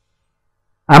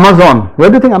 Amazon, where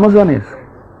do you think Amazon is?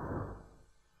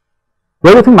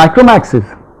 Where do you think Micromax is?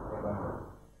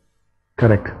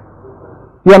 Correct.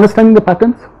 You understanding the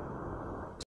patterns?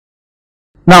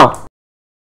 Now,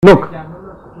 look,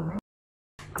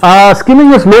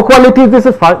 skimming is low quality, this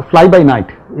is fly by night,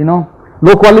 you know,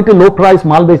 low quality, low price,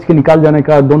 maal bech ke nikal jane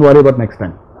ka, don't worry about next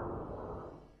time.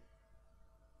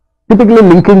 Typically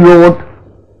linking road,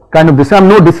 kind of this,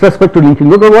 no disrespect to linking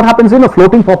road, but what happens in a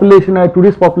floating population, a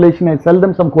tourist population, I sell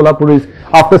them some Kolhapuris,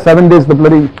 after 7 days the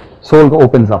bloody soul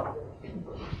opens up.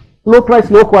 Low price,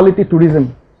 low quality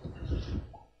tourism,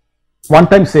 one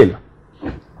time sale,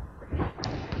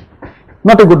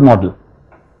 not a good model.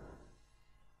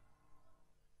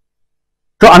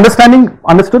 So understanding,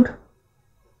 understood?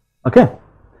 Okay.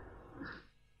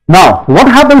 Now what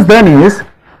happens then is,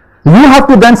 you have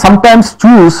to then sometimes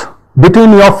choose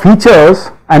between your features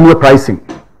and your pricing.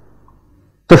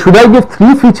 So should I give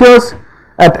 3 features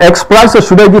at X price, or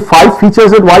should I give 5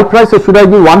 features at Y price, or should I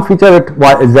give 1 feature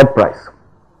at Z price?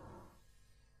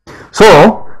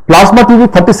 So plasma TV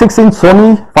 36-inch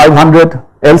Sony 500,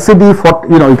 LCD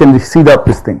for, you know, you can see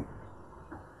this thing.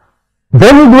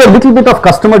 Then we do a little bit of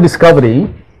customer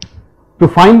discovery to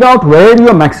find out where you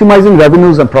are maximizing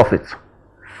revenues and profits.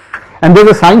 And there's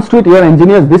a science to it. You are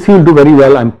engineers, this you will do very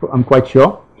well, I'm quite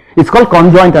sure. It's called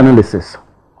conjoint analysis,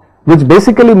 which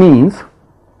basically means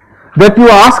that you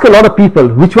ask a lot of people,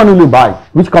 which one will you buy,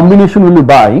 which combination will you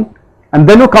buy, and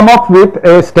then you come up with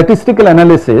a statistical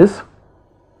analysis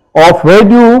of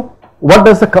what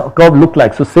does the curve look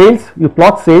like. So sales, you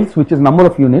plot sales, which is number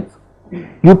of units,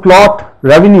 you plot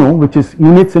revenue, which is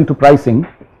units into pricing,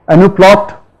 and you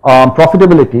plot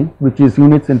profitability, which is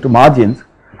units into margins,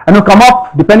 and you come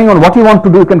up, depending on what you want to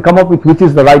do, you can come up with which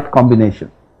is the right combination.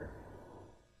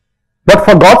 But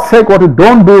for God's sake, what you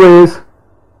don't do is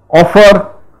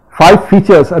offer 5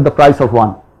 features at the price of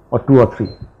 1 or 2 or 3.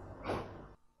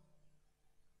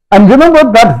 And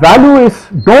remember that value is,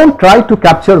 don't try to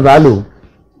capture value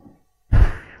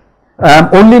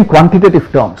only in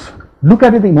quantitative terms. Look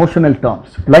at it in emotional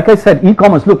terms. Like I said,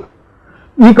 e-commerce, look,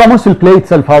 e-commerce will play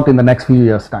itself out in the next few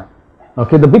years' time.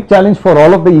 Okay, the big challenge for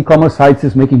all of the e-commerce sites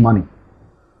is making money.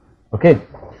 Okay,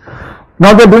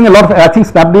 now they're doing a lot of, I think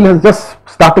Snapdeal has just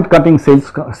started cutting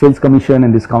sales commission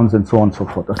and discounts and so on and so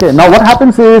forth. Okay, now what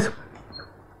happens is,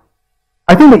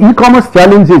 I think the e-commerce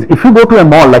challenge is, if you go to a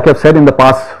mall, like I've said in the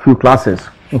past few classes,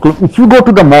 okay, if you go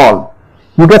to the mall,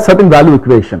 you get certain value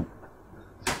equation.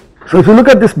 So if you look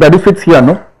at this benefits here,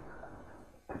 no,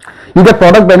 you get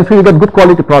product benefit, you get good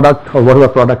quality product or whatever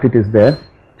product it is there.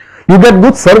 You get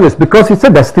good service because it's a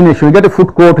destination. You get a food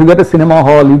court, you get a cinema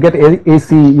hall, you get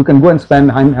AC, you can go and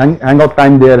spend hang out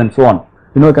time there and so on.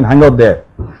 You know, you can hang out there.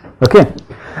 Okay,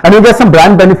 and you get some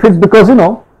brand benefits because, you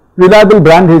know, reliable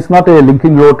brand is not a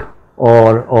Linking Road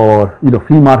or you know,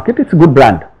 flea market. It's a good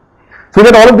brand. So you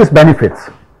get all of these benefits,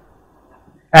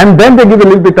 and then they give a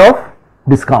little bit of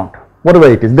discount,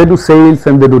 whatever it is. They do sales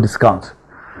and they do discounts.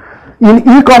 In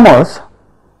e-commerce,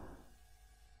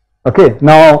 okay,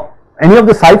 now any of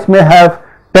the sites may have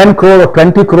 10 crore or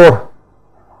 20 crore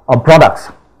of products.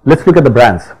 Let's look at the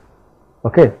brands.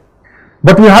 Okay,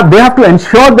 but they have to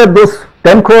ensure that those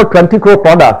 10 crore, 20 crore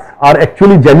products are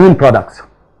actually genuine products.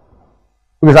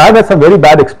 Because I have had some very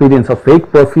bad experience of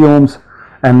fake perfumes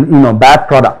and, you know, bad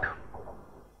product.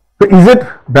 So is it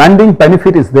branding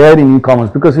benefit is there in e-commerce,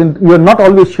 because you are not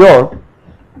always sure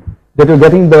that you are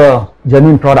getting the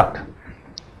genuine product.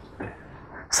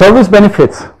 Service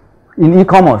benefits in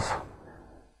e-commerce,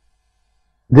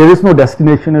 there is no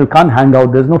destination, you can't hang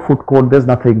out, there is no food court, there is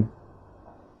nothing.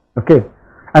 Okay,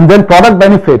 and then product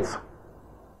benefits.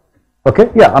 Okay,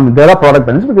 yeah, I mean there are product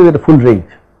benefits because there is a full range.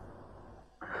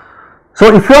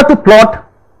 So if you are to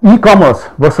plot e-commerce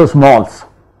versus malls,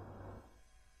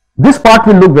 this part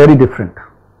will look very different.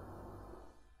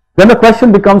 Then the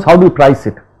question becomes, how do you price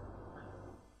it?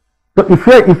 So if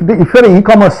you're an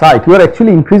e-commerce site, you are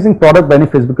actually increasing product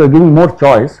benefits because you're giving more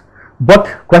choice,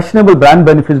 but questionable brand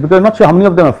benefits because you're not sure how many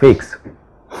of them are fakes.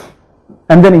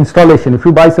 And then installation. If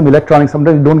you buy some electronics,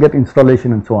 sometimes you don't get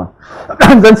installation and so on.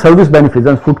 And then service benefits,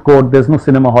 and food court, there's no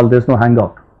cinema hall, there's no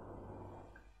hangout.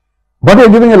 But you're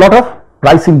giving a lot of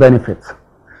pricing benefits.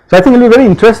 So I think it'll be very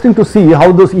interesting to see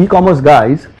how those e-commerce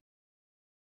guys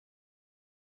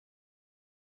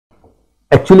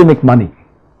actually make money.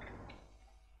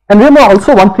 And remember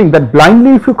also one thing, that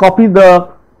blindly if you copy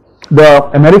the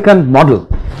American model,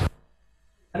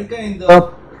 America in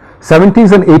the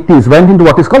 70s and 80s went into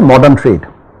what is called modern trade,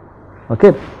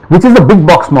 okay, which is the big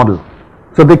box model.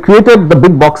 So they created the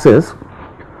big boxes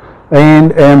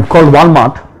and called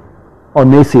Walmart or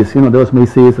Macy's. You know, there was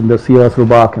Macy's and there's Sears,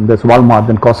 Roebuck, and there's Walmart,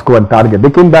 then Costco and Target. They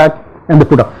came back and they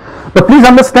put up. But please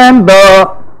understand,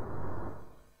 the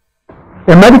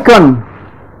American,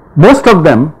 most of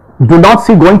them do not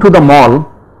see going to the mall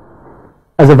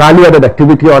as a value-added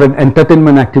activity or an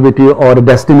entertainment activity or a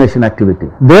destination activity.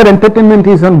 Their entertainment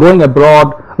is on going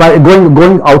abroad, by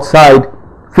going outside,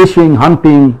 fishing,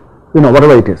 hunting, you know,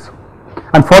 whatever it is.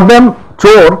 And for them,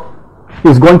 chore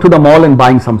is going to the mall and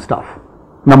buying some stuff.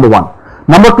 Number one.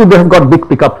 Number two, they have got big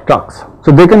pickup trucks,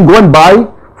 so they can go and buy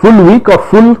full week or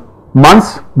full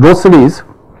month's groceries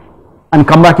and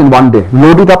come back in one day.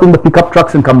 Load it up in the pickup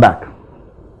trucks and come back.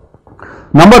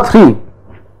 Number three,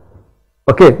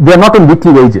 okay, they are not on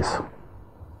weekly wages.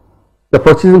 The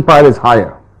purchasing power is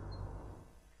higher.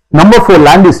 Number four,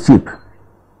 land is cheap.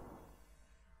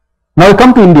 Now you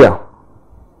come to India.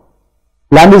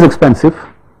 Land is expensive.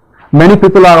 Many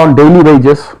people are on daily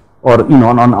wages or, you know,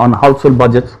 on household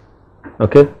budgets.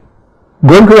 Okay,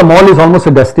 going to the mall is almost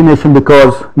a destination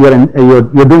because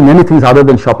you're doing many things other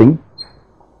than shopping.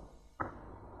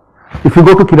 If you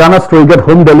go to Kirana store, you get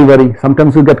home delivery.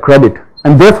 Sometimes you get credit,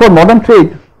 and therefore modern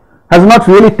trade has not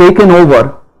really taken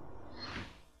over.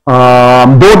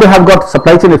 Though they have got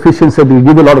supply chain efficiency, they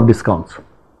give a lot of discounts.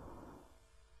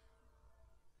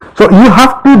 So you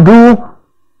have to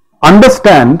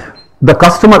understand the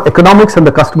customer economics and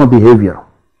the customer behavior.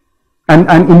 And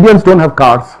Indians don't have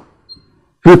cars.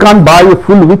 So you can't buy a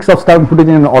full weeks of stuff and put it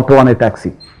in an auto and a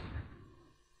taxi.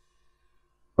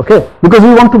 Okay, because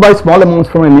we want to buy small amounts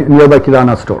from a nearby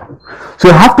Kirana store. So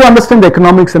you have to understand the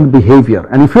economics and the behavior.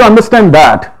 And if you understand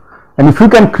that, and if you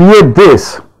can create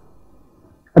this,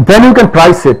 then you can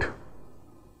price it.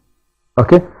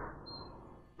 Okay,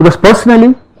 because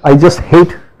personally, I just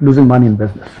hate losing money in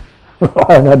business.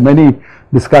 I've had many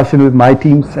discussions with my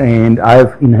teams, and I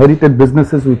have inherited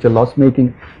businesses which are loss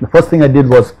making. The first thing I did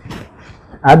was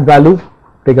add value,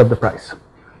 take up the price.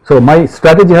 So my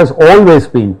strategy has always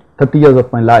been, 30 years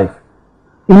of my life,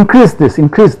 increase this,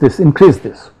 increase this, increase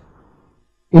this,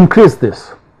 increase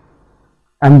this,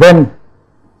 and then,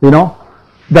 you know,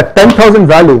 that 10,000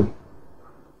 value.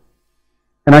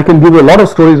 And I can give you a lot of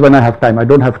stories when I have time. I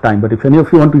don't have time, but if any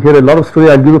of you want to hear a lot of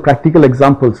stories, I'll give you practical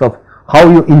examples of how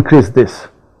you increase this.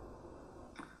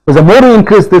 Because the more you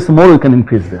increase this, the more you can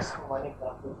increase this.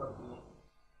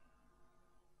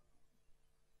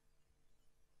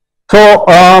 So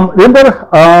remember,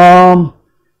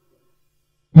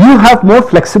 you have more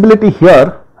flexibility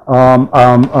here.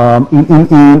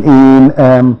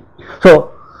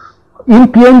 So in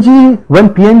PNG, when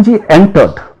PNG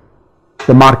entered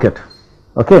the market,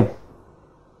 okay,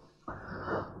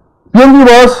 PNG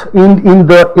was in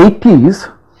the 80s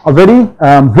a very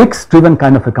Wix driven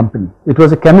kind of a company. It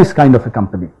was a chemist kind of a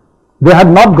company. They had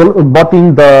not bought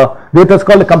in it was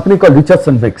called a company called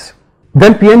Richardson Wix.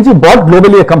 Then PNG bought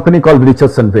globally a company called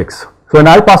Richardson Wix. So when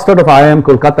I passed out of IIM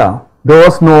Kolkata, there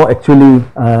was no actually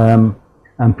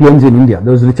PNG in India.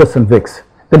 There was Richardson Wix.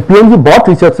 Then PNG bought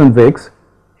Richardson Wix,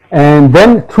 and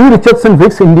then through Richardson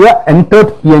Wix, India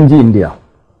entered PNG India.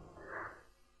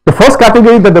 The first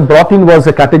category that they brought in was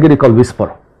a category called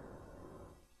Whisper.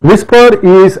 Whisper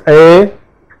is a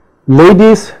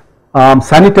ladies'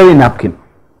 sanitary napkin.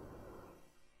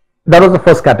 That was the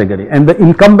first category, and the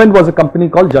incumbent was a company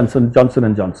called Johnson &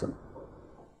 Johnson.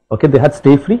 Okay, they had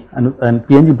Stay Free, and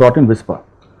PNG brought in Whisper.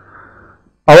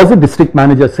 I was a district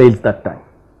manager sales that time.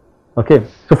 Okay,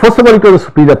 so first of all, it was a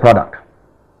superior product,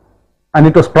 and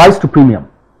it was priced to premium.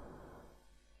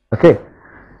 Okay,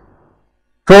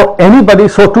 so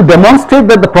so to demonstrate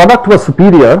that the product was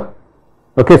superior,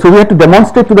 okay, so we had to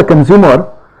demonstrate to the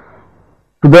consumer,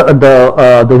 to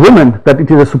the women, that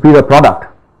it is a superior product.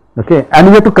 Okay, and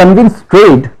we have to convince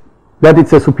trade that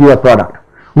it's a superior product,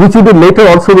 which we did later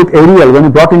also with Ariel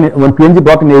when PNG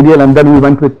brought in Ariel, and then we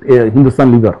went with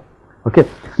Hindustan Lever. Okay,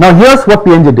 now here's what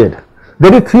PNG did.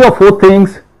 They did 3 or 4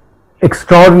 things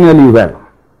extraordinarily well,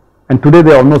 and today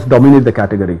they almost dominate the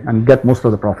category and get most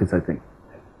of the profits, I think.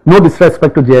 No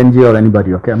disrespect to J&J or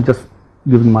anybody, okay, I'm just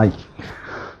giving my.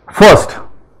 First,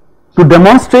 to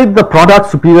demonstrate the product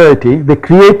superiority, they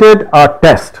created a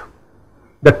test.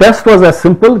 The test was as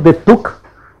simple. They took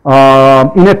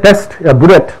in a test a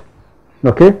burette,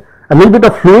 okay, a little bit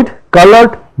of fluid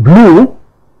colored blue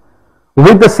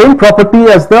with the same property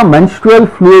as the menstrual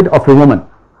fluid of a woman,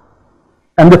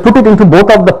 and they put it into both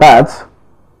of the pads,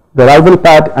 the rival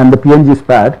pad and the P&G's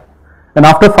pad, and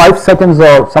after 5 seconds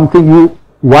or something you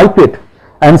wipe it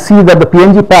and see that the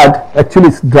P&G pad actually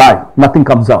is dry, nothing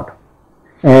comes out,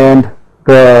 and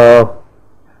the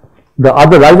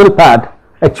other rival pad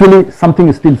actually something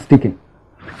is still sticking.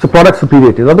 So product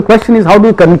superiority. Now the question is, how do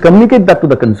you communicate that to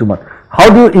the consumer? How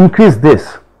do you increase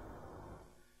this?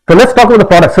 So let's talk about the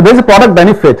product. So there is a product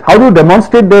benefit. How do you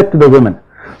demonstrate that to the women?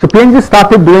 So P&G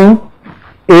started doing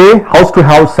a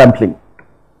house-to-house sampling.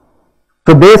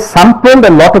 So they sampled,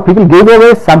 a lot of people gave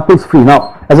away samples free.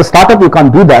 Now as a startup you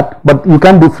can't do that, but you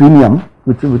can do freemium,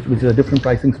 which is a different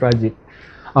pricing strategy.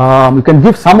 You can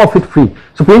give some of it free.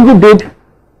 So P&G did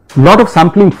a lot of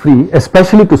sampling free,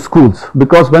 especially to schools,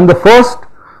 because when the first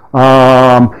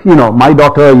my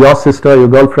daughter, your sister, your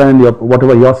girlfriend, your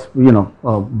whatever, your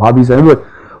bhabis, everybody,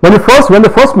 when they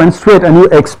first menstruate and you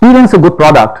experience a good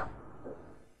product,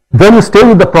 then you stay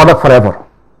with the product forever.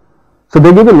 So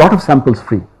they give a lot of samples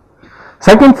free.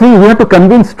 Second thing, we have to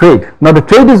convince trade. Now the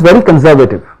trade is very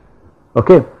conservative,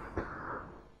 okay.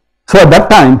 So at that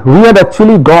time we had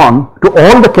actually gone to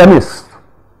all the chemists.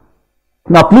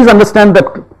 Now please understand that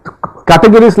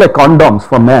categories like condoms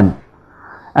for men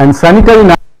and sanitary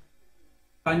napkins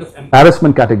kind of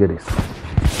embarrassment categories.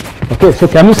 Okay, so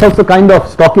chemists also kind of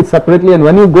stock it separately, and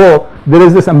when you go, there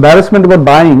is this embarrassment about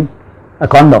buying a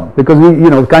condom, because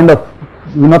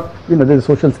there's a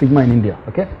social stigma in India.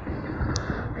 Okay,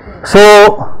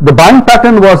 so the buying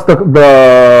pattern was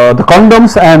the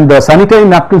condoms and the sanitary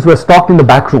napkins were stocked in the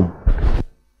back room.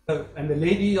 And the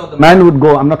lady or the man would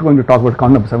go, I'm not going to talk about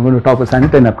condoms, I'm going to talk about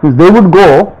sanitary napkins. They would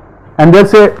go and they'll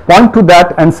say, point to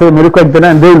that and say, mere ko ek dena,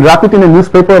 and they will wrap it in a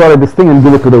newspaper or this thing and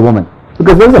give it to the woman.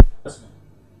 Because there's a.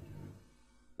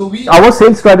 So our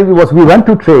sales strategy was, we went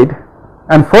to trade,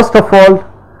 and first of all,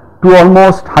 to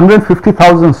almost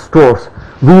 150,000 stores,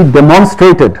 we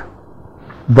demonstrated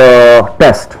the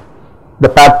test, the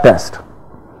pad test.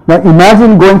 Now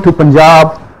imagine going to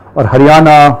Punjab or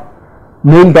Haryana,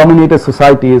 male-dominated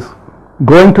societies,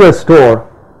 going to a store,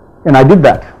 and I did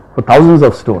that for thousands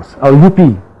of stores. Our UP,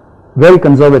 very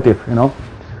conservative,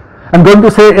 I'm going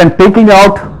to say, and taking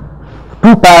out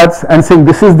 2 pads and saying,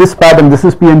 this is this pad and this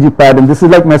is P&G pad and this is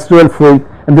like menstrual fluid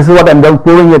and this is what I'm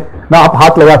pouring it. Now aap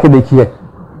haath laga ke dekhiye.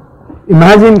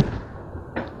 Imagine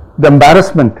the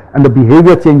embarrassment and the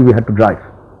behavior change we had to drive.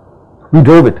 We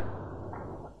drove it.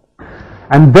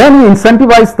 And then we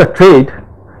incentivized the trade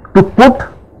to put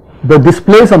the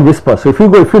displays on Whisper. So if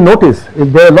you notice,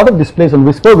 there are a lot of displays on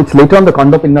Whisper, which later on the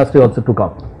condom industry also took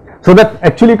up. So that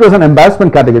actually it was an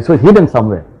embarrassment category, so it's hidden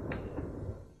somewhere.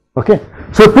 Okay,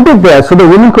 so put it there so the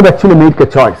women could actually make a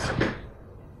choice.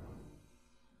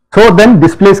 So then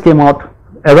displays came out,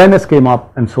 awareness came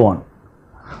up, and so on.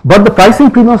 But the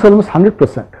pricing premium was almost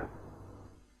 100%.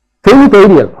 Same with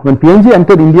Ariel. When P&G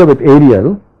entered India with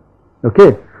Ariel,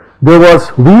 okay, there was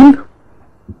Wheel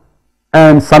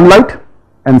and Sunlight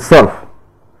and Surf,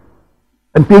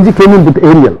 and P&G came in with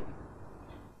Ariel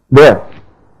there.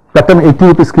 That time 80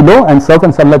 rupees kilo, and Surf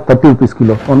and Sunlight 30 rupees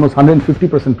kilo, almost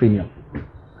 150% premium.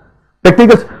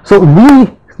 Technicals. So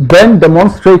we then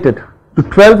demonstrated to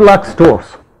 12 lakh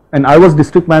stores, and I was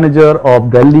district manager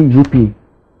of Delhi, UP,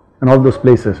 and all those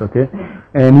places. Okay,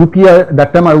 and UP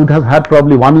that time I would have had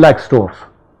probably 1 lakh stores,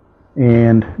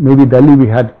 and maybe Delhi we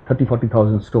had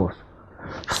 30-40,000 stores.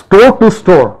 Store to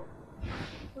store,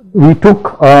 we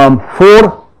took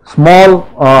 4 small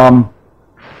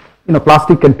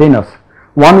plastic containers.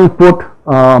 One we put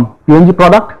P&G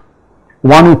product,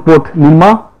 one we put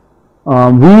Nirma,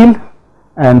 Wheel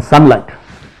and Sunlight.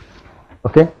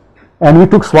 Okay, and we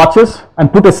took swatches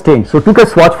and put a stain. So took a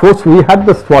swatch first, we had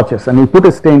the swatches, and we put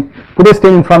a stain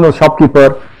in front of the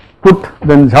shopkeeper,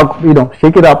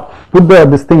 shake it up, put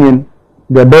this thing in,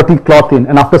 the dirty cloth in,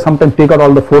 and after some time take out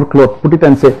all the 4 cloth, put it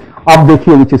and say, "Aap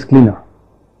dekhiye which is cleaner."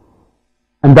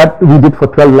 And that we did for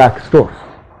 12 lakh stores.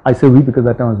 I say we because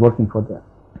that time I was working for that.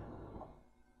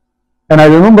 And I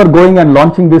remember going and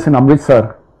launching this in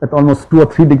Amritsar at almost 2 or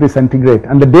 3 degrees centigrade.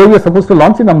 And the day we were supposed to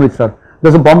launch in Amritsar,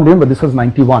 there's a bomb, but this was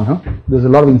 91. There's a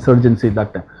lot of insurgency at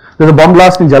that time. There's a bomb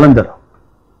blast in Jalandhar.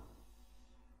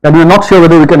 And we were not sure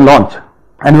whether we can launch.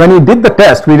 And when we did the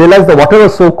test, we realized the water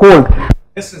was so cold.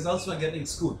 Test results were getting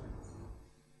screwed.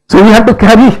 So we had to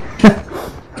carry.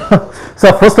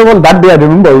 So first of all, that day I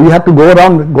remember we had to go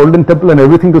around Golden Temple and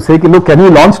everything to say, look, can you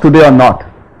launch today or not?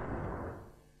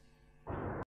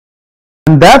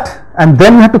 And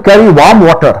then we had to carry warm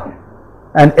water.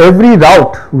 And every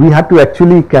route we had to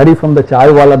actually carry from the chai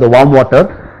wala the warm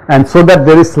water, and so that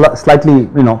there is slightly,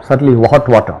 slightly hot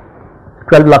water.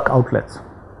 12 lakh outlets.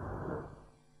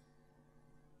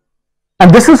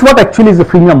 And this is what actually is the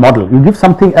freemium model. You give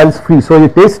something else free, so you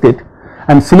taste it.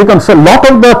 And Silicon, so a lot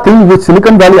of the things which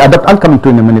Silicon Valley adopted, I'll come to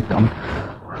in a minute.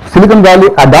 Silicon Valley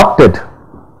adopted,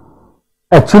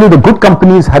 actually the good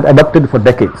companies had adopted for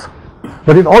decades.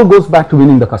 But it all goes back to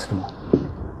winning the customer.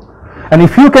 And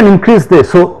if you can increase this,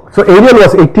 so Ariel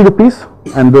was 80 rupees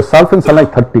and the Surf and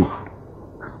Sunlight 30.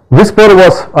 Whisper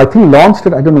was, I think, launched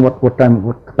it, I don't know what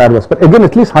that was, but again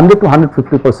at least 100 to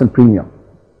 150% premium.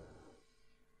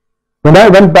 When I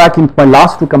went back into my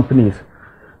last two companies,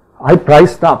 I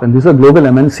priced up, and these are global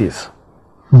MNCs.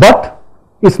 But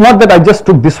it's not that I just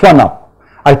took this one up.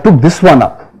 I took this one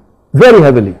up very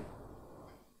heavily.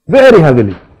 Very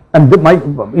heavily. And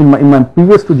in my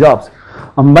previous two jobs,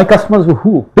 my customers were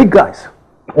who? Big guys.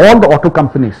 All the auto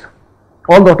companies,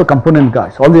 all the auto component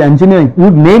guys, all the engineering, you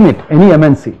name it, any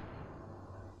MNC.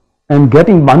 And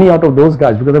getting money out of those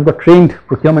guys because I've got trained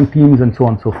procurement teams and so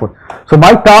on and so forth. So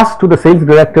my task to the sales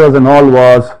directors and all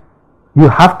was, you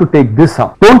have to take this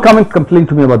up. Don't come and complain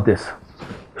to me about this.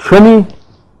 Show me.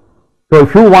 So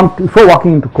if you're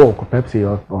walking into Coke or Pepsi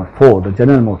or Ford or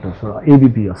General Motors or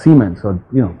ABB or Siemens or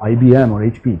IBM or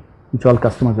HP, which all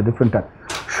customers are different types.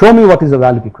 Show me what is the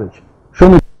value equation. Show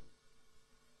me.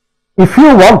 If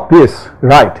you want this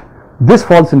right, this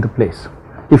falls into place.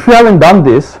 If you haven't done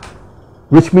this,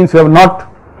 which means you have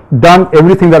not done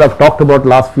everything that I've talked about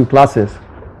last few classes,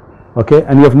 okay,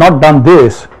 and you have not done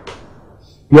this,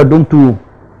 you are doomed to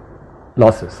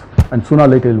losses, and sooner or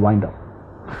later you'll wind up.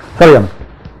 Sorry,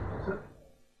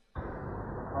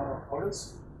 How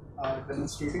does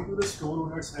demonstrating to the store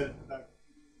owners help that?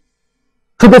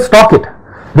 So they stock it.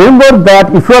 Remember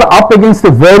that if you are up against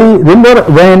remember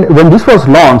when this was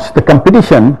launched, the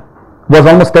competition was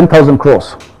almost 10,000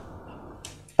 crores.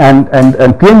 And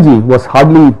PNG was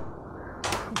hardly,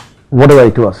 whatever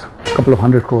it was, a couple of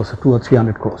 100 crores, 200 or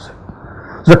 300 crores.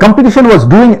 So the competition was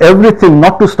doing everything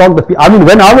not to stock the, I mean,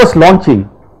 when I was launching,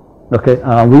 okay,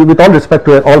 with all respect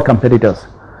to all competitors,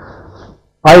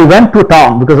 I went to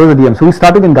town because of the DM. So we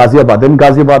started in Ghaziabad, then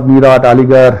Ghaziabad, Meerut,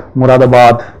 Aligarh,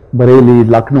 Moradabad, Bareilly,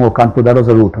 Lucknow, Kanpur, that was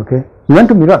the route, okay. We went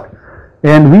to Meerut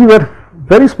and we were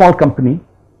very small company,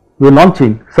 we were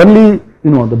launching, suddenly,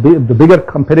 the bigger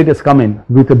competitors come in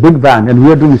with a big van and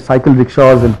we are doing cycle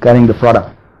rickshaws and carrying the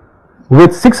product.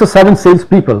 With 6 or 7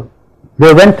 salespeople,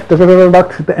 they went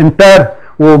the entire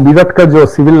Meerut ka jo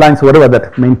civil lines, whatever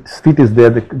that main street is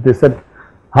there, they said,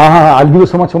 I'll give you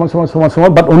so much,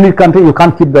 but only you can't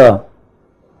keep the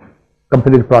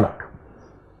competitive product.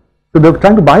 So they were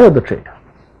trying to buy out the trade.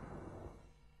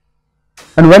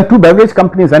 And when 2 beverage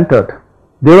companies entered,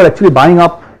 they were actually buying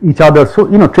up each other. So,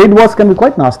 trade wars can be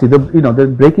quite nasty. They're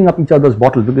breaking up each other's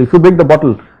bottles. Because if you break the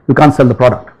bottle, you can't sell the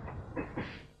product.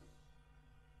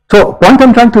 So, point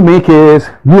I'm trying to make is,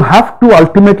 you have to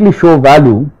ultimately show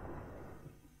value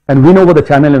and win over the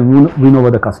channel and win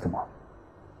over the customer.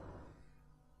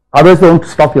 Otherwise, they won't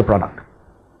stop your product.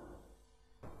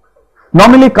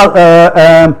 Normally,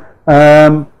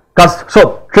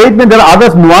 so trade, there are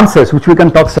other nuances which we can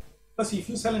talk. Because if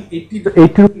you sell an 80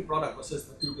 rupee product versus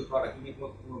 30 rupee product, you make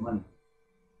more money.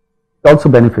 It also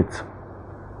benefits.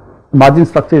 Margin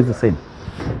structure is the same.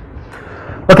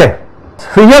 Okay,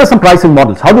 so here are some pricing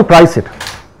models. How do you price it?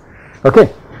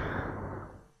 Okay,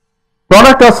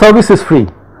 product or service is free,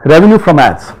 revenue from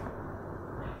ads.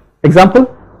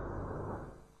 Example?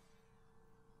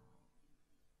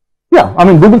 Yeah, I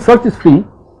mean Google search is free,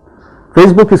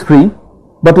 Facebook is free,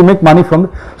 but you make money from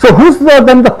it. So who's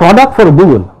then the product for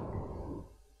Google?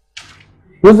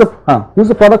 Who's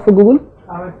the product for Google?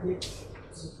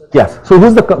 Yes. So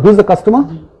who's the customer?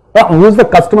 Who's the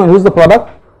customer? Who's the product?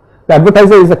 The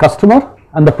advertiser is the customer,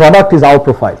 and the product is our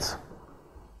profiles.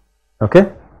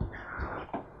 Okay.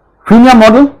 Freemium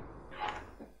model.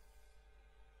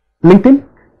 LinkedIn.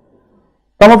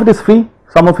 Some of it is free.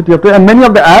 Some of it you have to. And many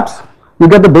of the apps you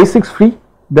get the basics free.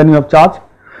 Then you have charge.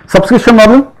 Subscription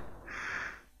model.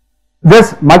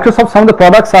 There's Microsoft. Some of the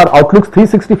products are Outlook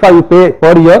 365. You pay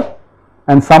per year.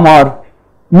 And some are,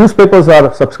 newspapers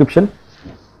are subscription,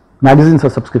 magazines are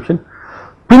subscription.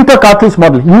 Printer cartridge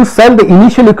model, you sell the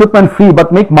initial equipment free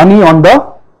but make money on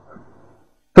the,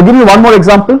 so give me one more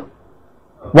example.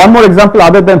 One more example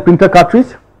other than printer cartridge.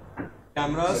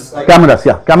 Cameras. Cameras,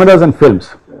 yeah, cameras and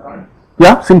films.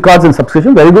 Yeah, SIM cards and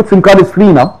subscription, very good. SIM card is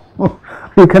free now.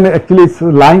 You can actually, it's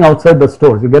lying outside the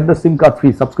stores. You get the SIM card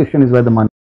free. Subscription is where the money.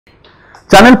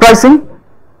 Channel pricing.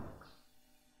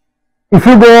 If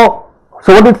you go,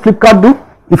 so what did Flipkart do?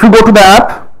 If you go to the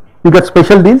app, you get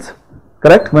special deals,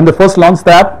 correct? When they first launched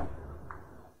the app,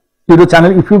 you do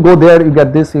channel. If you go there, you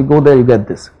get this. You go there, you get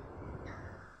this.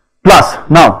 Plus,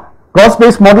 now,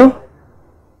 cost-based model.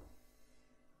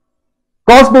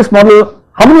 Cost-based model.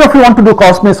 How many of you want to do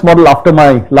cost-based model after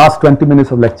my last 20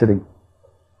 minutes of lecturing?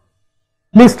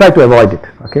 Please try to avoid it,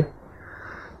 okay?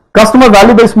 Customer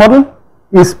value-based model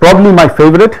is probably my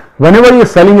favorite. Whenever you're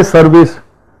selling a service,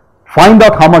 find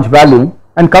out how much value,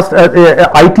 and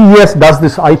ITES does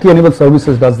this, IT enabled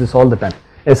services does this all the time.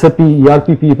 SAP,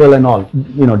 ERP people and all,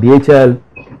 you know, DHL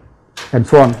and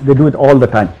so on, they do it all the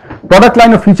time. Product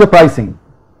line of future pricing.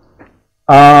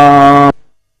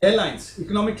 Airlines,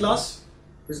 economic class,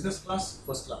 business class,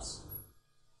 first class.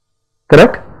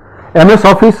 Correct? MS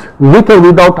Office with or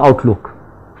without Outlook.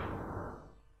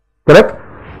 Correct?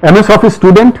 MS Office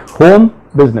student, home,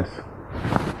 business.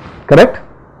 Correct?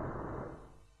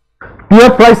 Tier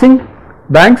pricing,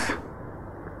 banks,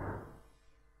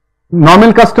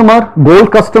 normal customer,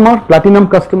 gold customer, platinum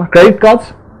customer, credit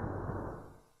cards,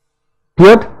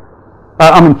 tiered,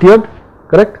 tiered,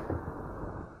 correct?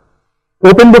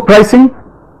 Open book pricing,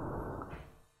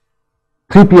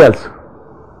 3PLs.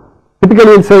 Typically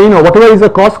we'll say, you know, whatever is the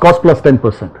cost, cost plus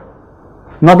 10%.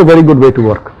 Not a very good way to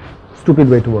work, stupid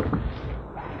way to work.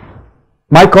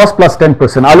 My cost plus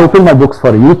 10%, I'll open my books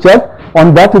for you, you check,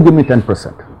 on that you give me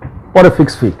 10%. Or a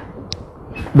fixed fee.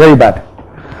 Very bad.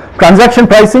 Transaction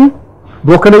pricing,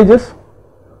 brokerages.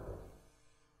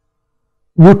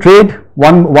 You trade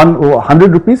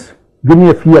 100 rupees, give me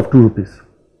a fee of 2 rupees.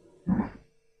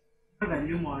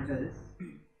 Value models.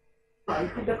 I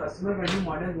think the customer value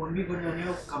model won't be good on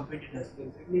your competitors.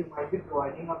 Basically, you might be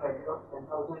providing a value of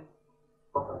 10,000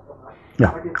 per customer.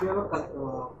 Yeah. But if you have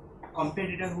a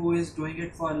competitor who is doing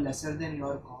it for lesser than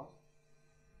your cost.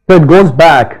 So it goes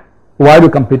back. Why are you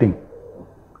competing?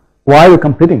 Why are you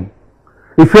competing?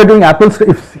 If you are doing apples,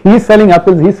 if he is selling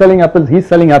apples, he is selling apples, he is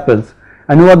selling apples,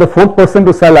 and you are the fourth person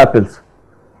to sell apples,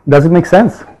 does it make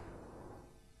sense?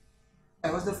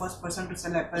 I was the first person to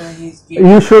sell apple and he's.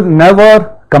 You should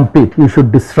never compete, you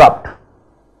should disrupt.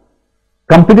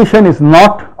 Competition is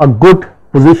not a good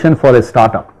position for a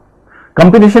startup.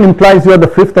 Competition implies you are the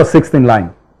fifth or sixth in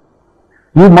line.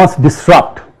 You must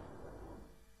disrupt.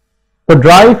 So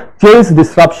drive, chase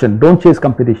disruption, don't chase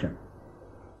competition.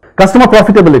 Customer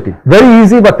profitability, very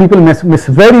easy, but people miss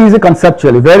very easy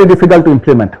conceptually, very difficult to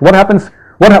implement. What happens?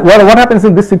 What happens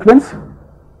in this sequence?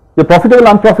 You're profitable,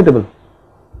 unprofitable.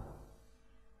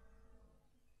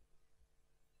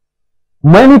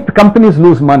 Many companies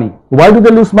lose money. Why do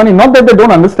they lose money? Not that they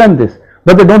don't understand this,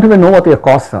 but they don't even know what their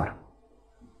costs are.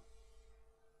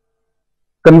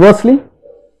 Conversely,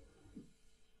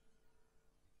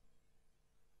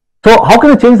 so how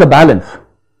can you change the balance?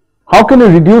 How can you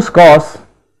reduce costs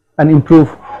and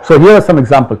improve? So here are some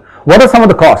examples. What are some of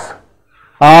the costs?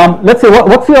 Let's say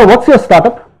what's your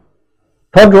startup?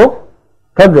 Third row,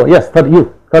 yes,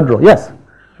 third row, yes.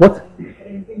 What's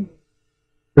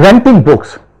renting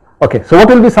books? Okay, so what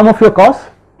will be some of your costs?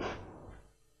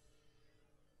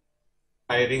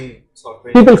 Hiring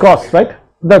software. People costs, right?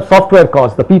 The software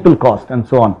cost, the people cost, and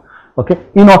so on. Okay.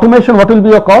 In automation, what will be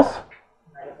your costs?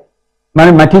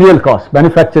 Material costs,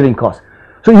 manufacturing costs.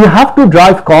 So you have to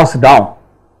drive costs down.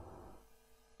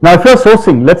 Now, if you're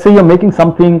sourcing, let's say you're making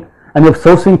something and you're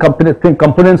sourcing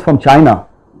components from China.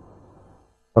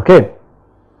 Okay.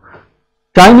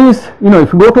 Chinese, you know,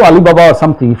 if you go to Alibaba or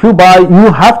something, if you buy,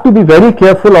 you have to be very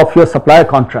careful of your supplier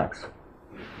contracts.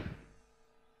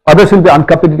 Others will be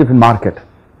uncompetitive in market.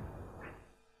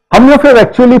 How many of you have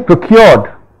actually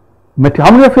procured,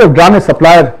 how many of you have done a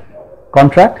supplier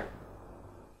contract?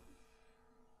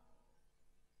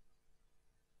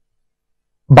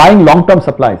 Buying long-term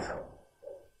supplies.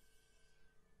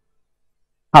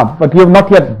 But you have not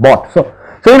yet bought. So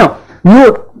you know,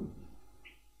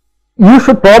 you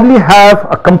should probably have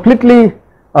a completely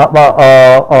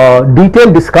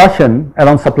detailed discussion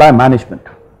around supply management,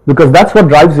 because that's what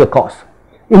drives your costs.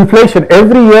 Inflation,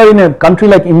 every year in a country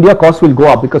like India, costs will go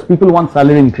up because people want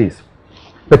salary increase.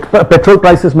 Petrol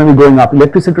prices may be going up,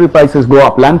 electricity prices go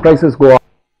up, land prices go up.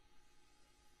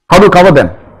 How to cover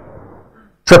them?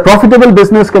 So a profitable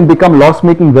business can become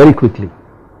loss-making very quickly.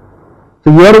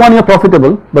 So year one you're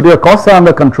profitable, but your costs are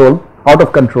under control, out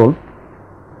of control.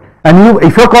 And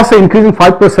if your costs are increasing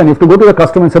 5%, you have to go to the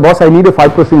customer and say, boss, I need a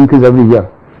 5% increase every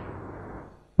year.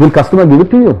 Will customer give it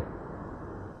to you?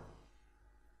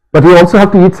 But you also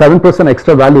have to eat 7%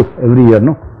 extra value every year,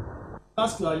 no?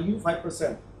 Ask you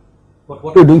 5%. But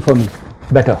what are you doing for me?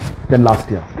 better than last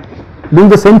year. Doing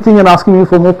the same thing and asking you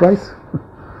for more price.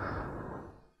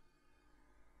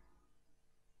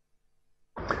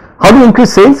 How do you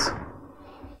increase sales?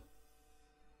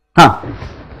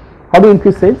 How do you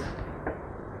increase sales?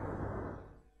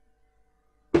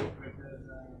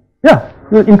 Yeah,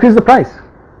 you increase the price.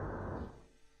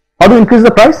 How do you increase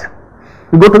the price?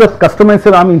 You go to the customer and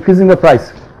say, I'm increasing the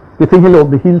price. You think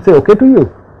he'll say okay to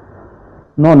you?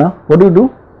 No, no. What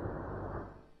do?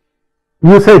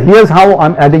 You say, here's how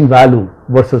I'm adding value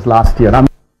versus last year. I'm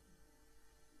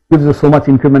gives you so much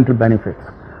incremental benefits.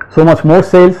 So much more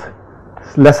sales,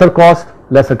 lesser cost,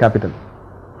 lesser capital.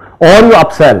 Or you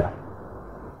upsell,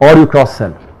 or you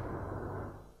cross-sell.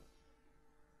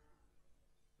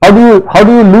 How do you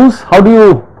lose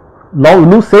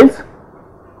sales?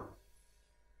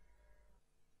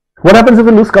 What happens if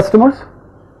you lose customers?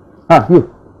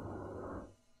 You.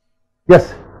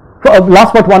 Yes. So,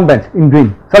 last but one bench in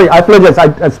green. Sorry, I apologize.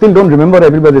 I still don't remember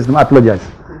everybody's name. I apologize.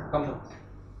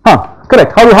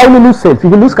 Correct. How do you lose sales? If you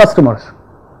lose customers,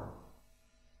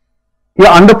 you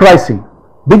are underpricing.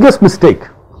 Biggest mistake.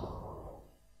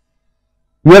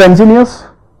 You are engineers.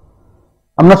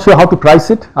 I'm not sure how to price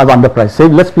it. I've underpriced. Say,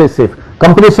 let's play safe.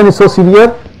 Competition is so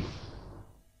severe.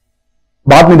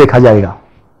 बाद में देखा जाएगा.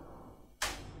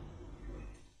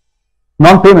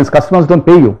 Non-payments, customers don't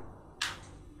pay you.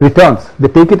 Returns, they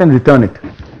take it and return it.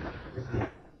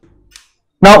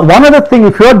 Now, one other thing,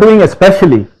 if you are doing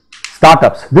especially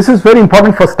startups, this is very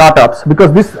important for startups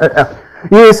because this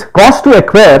is cost to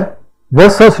acquire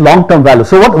versus long-term value.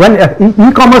 So, when an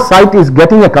e-commerce site is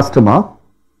getting a customer,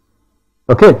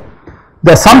 okay,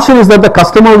 the assumption is that the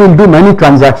customer will do many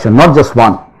transactions, not just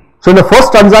one. So, in the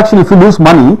first transaction, if you lose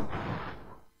money,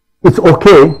 it's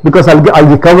okay because I'll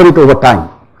recover it over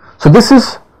time. So, this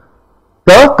is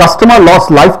the customer loss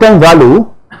lifetime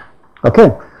value.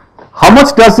 Okay, how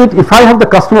much does it, if I have the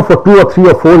customer for 2 or 3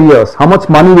 or 4 years, how much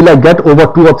money will I get over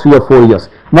 2 or 3 or 4 years?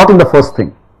 Not in the first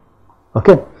thing.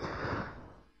 Okay,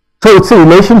 so it's a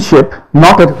relationship,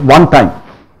 not at one time.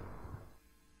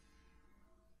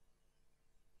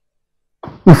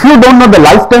 If you don't know the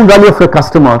lifetime value of a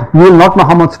customer, you will not know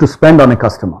how much to spend on a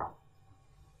customer.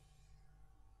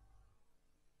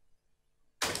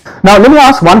 Now, let me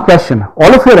ask one question.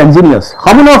 All of your engineers,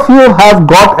 how many of you have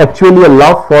got actually a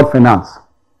love for finance?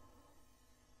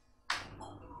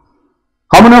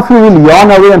 How many of you will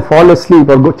yawn away and fall asleep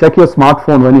or go check your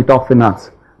smartphone when you talk finance?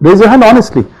 Raise your hand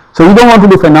honestly. So, you don't want to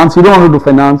do finance, you don't want to do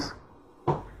finance.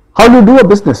 How do you do a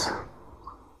business?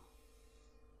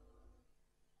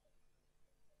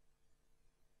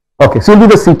 Okay, so you'll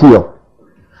be the CTO.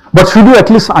 But should you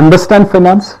at least understand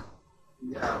finance?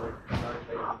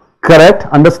 Correct,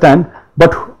 understand,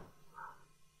 but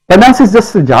finance is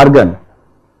just a jargon.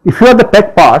 If you are the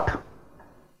tech part,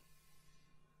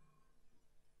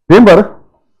 remember,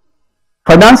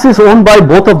 finance is owned by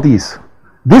both of these.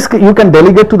 This you can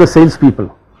delegate to the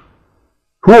salespeople.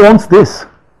 Who owns this?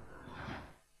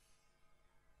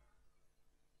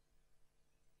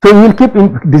 So you will keep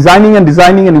designing and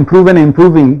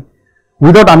improving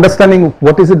without understanding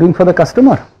what is it doing for the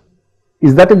customer.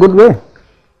 Is that a good way?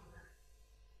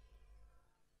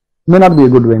 May not be a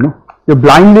good way, no? You're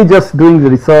blindly just doing the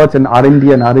research and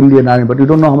R&D, but you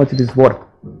don't know how much it is worth.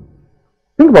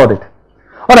 Think about it.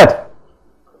 Alright.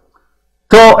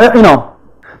 So,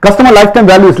 customer lifetime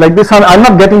value is like this. I'm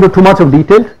not getting into too much of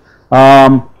detail.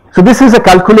 So, this is a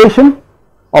calculation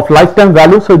of lifetime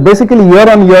value. So, basically year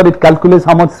on year it calculates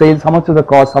how much sales, how much is the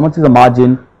cost, how much is the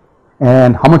margin,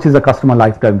 and how much is the customer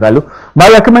lifetime value. My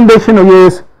recommendation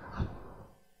is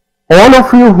all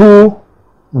of you who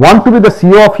want to be the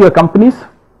CEO of your companies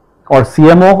or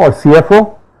CMO or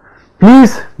CFO,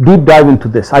 please deep dive into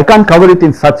this. I can't cover it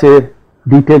in such a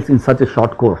details in such a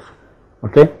short course.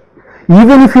 Okay.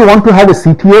 Even if you want to have a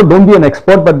CTO, don't be an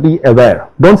expert but be aware.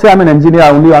 Don't say I'm an engineer, I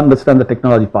only understand the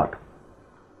technology part.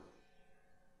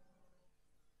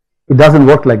 It doesn't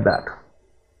work like that.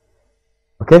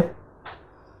 Okay.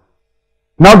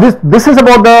 Now this is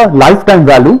about the lifetime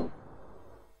value.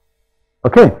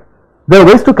 Okay. There are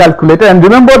ways to calculate it, and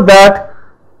remember that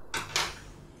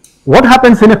what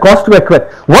happens in a cost to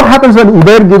acquire? What happens when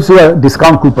Uber gives you a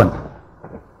discount coupon?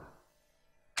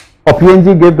 Or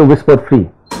P&G gave the Whisper free?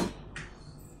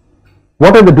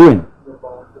 What are they doing?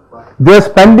 They are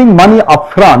spending money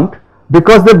upfront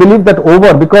because they believe that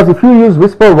because if you use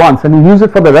Whisper once and you use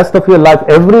it for the rest of your life,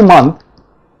 every month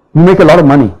you make a lot of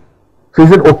money. So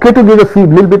is it okay to give a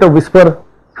little bit of Whisper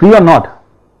free or not?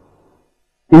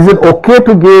 Is it okay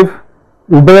to give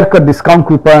Uber ka discount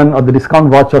coupon or the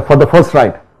discount voucher for the first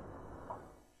ride?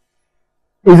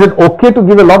 Is it okay to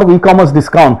give a lot of e-commerce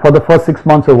discount for the first 6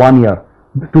 months or 1 year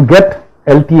to get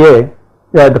LTA,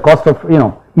 the cost of,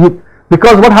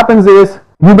 because what happens is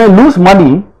you may lose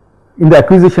money in the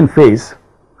acquisition phase,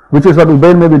 which is what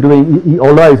Uber may be doing,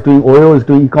 Ola is doing, Oyo is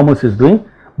doing, e-commerce is doing,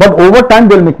 but over time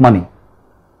they'll make money.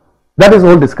 That is the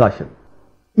whole discussion.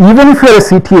 Even if you're a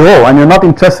CTO and you're not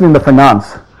interested in the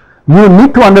finance, you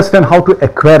need to understand how to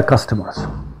acquire customers.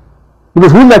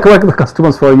 Because who will acquire the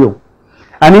customers for you?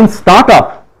 And in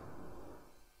startup,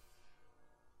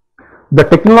 the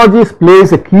technologies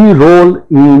plays a key role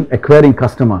in acquiring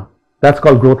customer. That's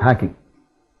called growth hacking.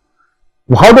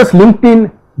 How does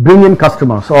LinkedIn bring in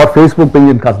customers or Facebook bring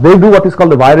in customers? They do what is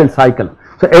called the viral cycle.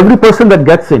 So every person that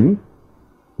gets in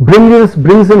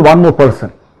brings in one more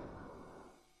person,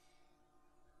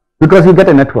 because you get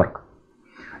a network.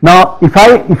 Now, if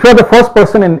you're the first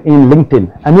person in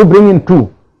LinkedIn and you bring in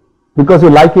 2 because you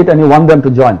like it and you want them to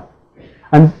join,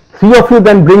 and 3 of you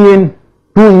then bring in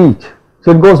 2 each.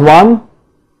 So it goes 1,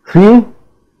 3,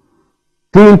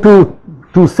 3 into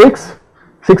 2, 6,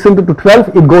 6 into 2,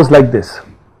 12, it goes like this.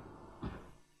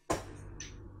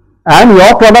 And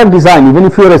your product design, even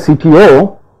if you're a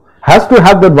CTO, has to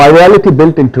have that virality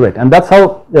built into it. And that's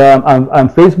how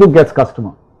Facebook gets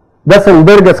customer. That's how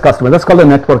Uber gets customer. That's called a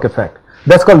network effect.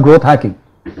 That's called growth hacking.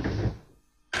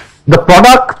 The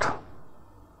product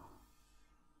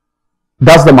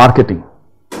does the marketing.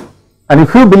 And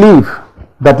if you believe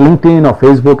that LinkedIn or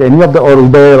Facebook, any of the, or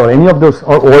Uber or any of those,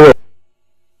 or Oyo,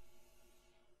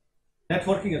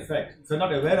 networking effect, if you're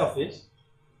not aware of it,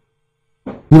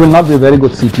 you will not be a very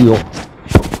good CTO.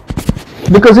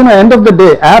 Because end of the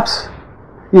day, apps,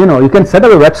 you can set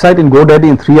up a website in GoDaddy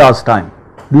in 3 hours time.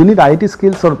 Do you need IT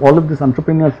skills or all of this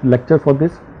entrepreneur lecture for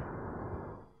this?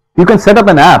 You can set up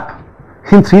an app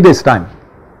in 3 days time.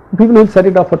 People will set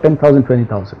it up for 10,000,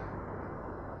 20,000.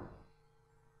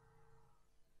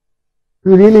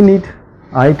 You really need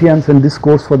IITians in this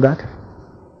course for that.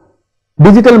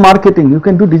 Digital marketing, you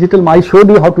can do digital. I showed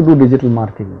you how to do digital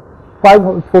marketing.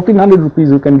 1,400 rupees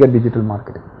you can get digital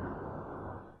marketing.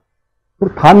 For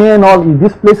Thane and all,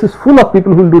 this place is full of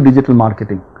people who will do digital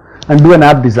marketing and do an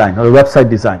app design or a website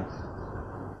design.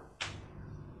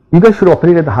 You guys should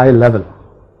operate at a higher level,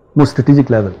 more strategic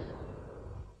level.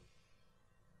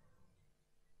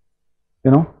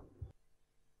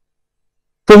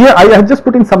 So here I have just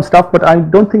put in some stuff, but I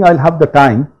don't think I'll have the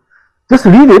time. Just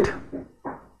read it.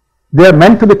 They are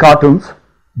meant to be cartoons,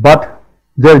 but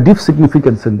there is deep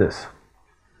significance in this.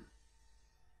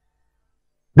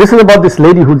 This is about this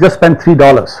lady who just spent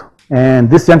 $3, and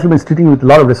this gentleman is treating with a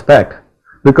lot of respect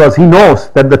because he knows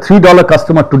that the $3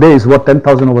 customer today is worth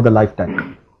 10,000 over the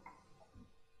lifetime.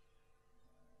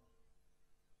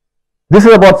 This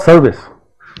is about service.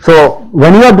 So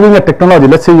when you are doing a technology,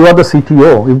 let's say you are the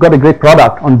CTO, you've got a great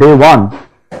product on day 1,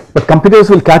 but competitors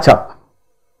will catch up.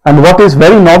 And what is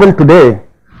very novel today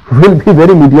will be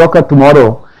very mediocre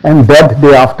tomorrow and dead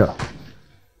day after.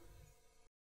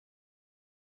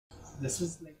 This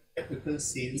is like typical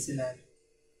sales scenario,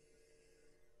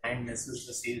 and this is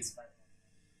the salesman.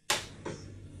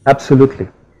 Absolutely.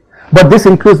 But this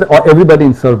includes everybody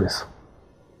in service.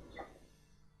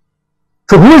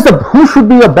 So who should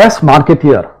be your best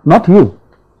marketeer? Not you.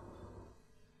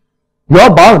 Your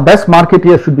best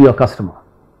marketeer should be your customer.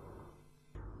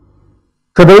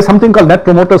 So there is something called Net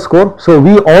Promoter Score. So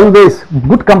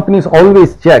good companies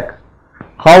always check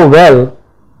how well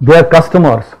their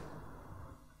customers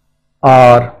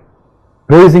are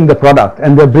praising the product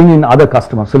and they're bringing other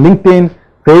customers. So LinkedIn,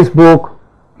 Facebook,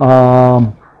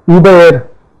 Uber,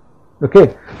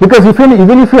 okay. Because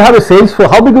even if you have a sales force,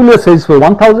 how big will your sales force?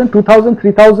 1,000, 2,000,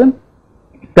 3,000,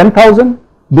 10,000?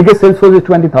 Biggest sales force is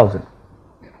 20,000.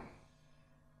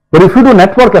 But if you do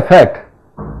network effect,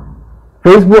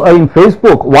 in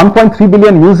Facebook, 1.3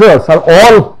 billion users are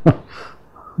all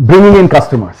bringing in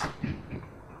customers.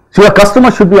 So your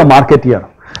customer should be a marketeer.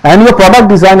 And your product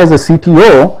design as a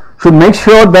CTO should make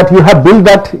sure that you have built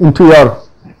that into your,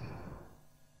 you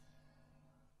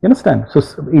understand? So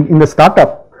in the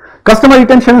startup, customer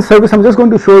retention and service, I'm just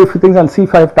going to show you a few things. I'll see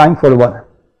if I have time for one.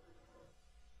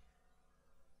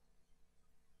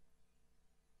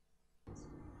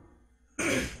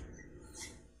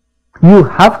 You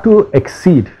have to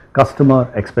exceed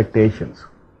customer expectations.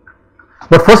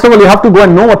 But first of all, you have to go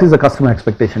and know what is the customer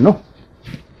expectation. No?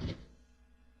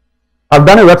 I've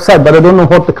done a website, but I don't know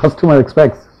what the customer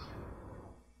expects.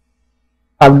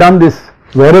 I've done this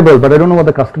wearable, but I don't know what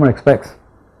the customer expects.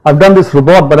 I've done this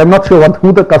robot, but I'm not sure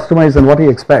who the customer is and what he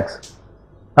expects.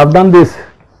 I've done this,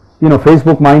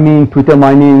 Facebook mining, Twitter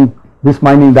mining, this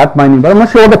mining, that mining, but I'm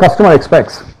not sure what the customer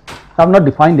expects. I've not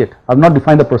defined it. I've not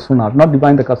defined the persona. I've not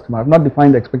defined the customer. I've not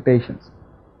defined the expectations.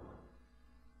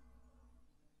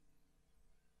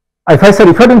 if I said,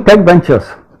 if you're doing tech ventures,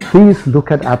 please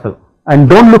look at Apple. And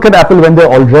don't look at Apple when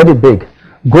they're already big.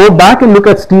 Go back and look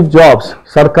at Steve Jobs,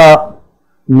 circa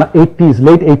 80s,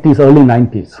 late 80s, early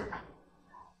 90s.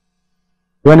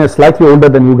 When he's slightly older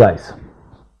than you guys.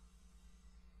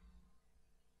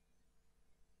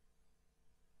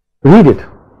 Read it.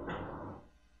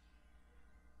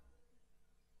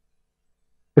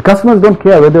 The customers don't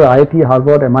care whether IIT,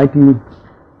 Harvard, MIT,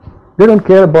 they don't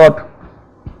care about,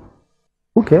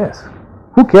 who cares?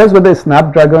 Who cares whether it's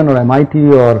Snapdragon or MIT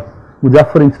or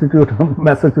Muzaffer Institute or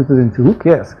Massachusetts Institute? Who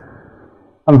cares?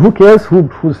 I mean, who cares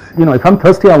who's, you know, if I'm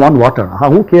thirsty, I want water.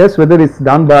 Who cares whether it's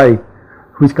done by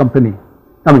which company?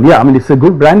 I mean, yeah, I mean, it's a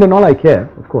good brand and all, I care,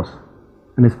 of course.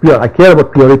 And it's pure. I care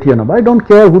about purity and all, but I don't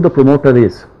care who the promoter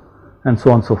is and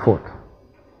so on and so forth.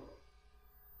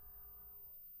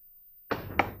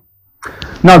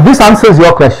 Now, this answers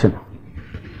your question.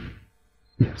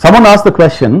 Someone asked the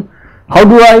question, how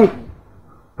do I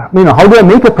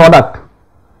make a product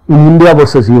in India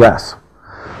versus US?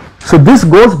 So this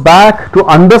goes back to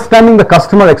understanding the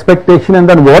customer expectation and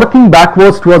then working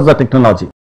backwards towards the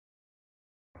technology.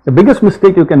 The biggest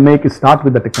mistake you can make is start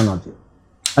with the technology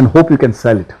and hope you can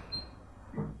sell it.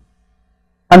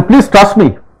 And please trust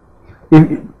me,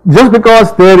 just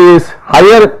because there is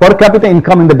higher per capita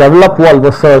income in the developed world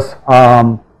versus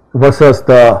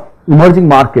the emerging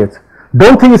markets,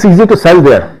 don't think it's easy to sell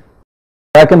there.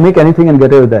 I can make anything and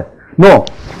get away with that. No,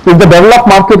 if the developed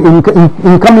market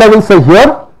income levels are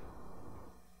here,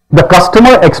 the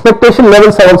customer expectation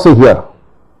levels are also here.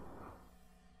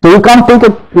 So you can't take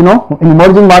a, you know, an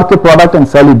emerging market product and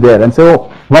sell it there and say, oh,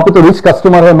 वहाँ पे तो rich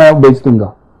customer है, मैं बेच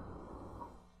दूंगा.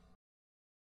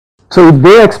 So if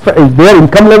their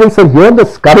income levels are here, the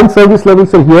current service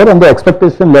levels are here, and the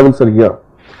expectation levels are here.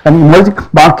 And emerging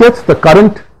markets, the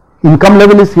current income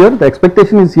level is here, the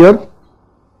expectation is here,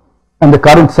 and the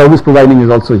current service providing is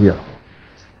also here.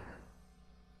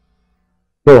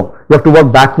 So you have to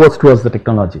work backwards towards the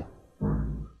technology.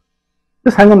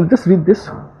 Just hang on, just read this.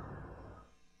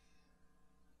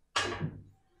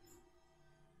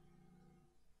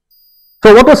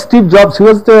 So what was Steve Jobs? He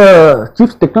was the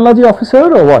chief technology officer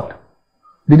or what?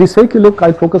 Did he say, look,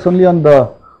 I focus only on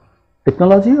the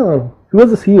technology, or he was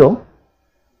the CEO?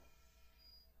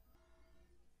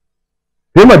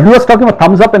 Remember, he was talking about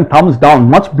thumbs up and thumbs down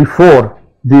much before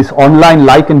this online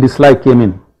like and dislike came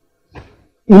in.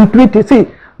 Intuitive, see,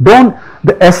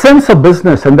 the essence of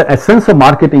business and the essence of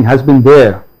marketing has been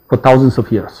there for thousands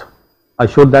of years. I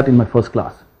showed that in my first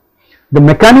class. The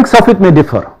mechanics of it may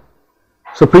differ.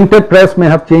 So printed press may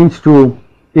have changed to,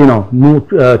 you know,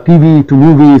 TV, to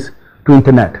movies, to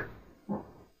internet.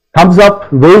 Thumbs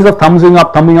up, ways of thumbing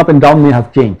up and down may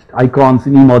have changed. Icons,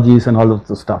 emojis and all of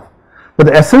the stuff. But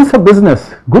the essence of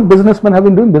business, good businessmen have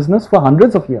been doing business for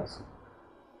hundreds of years.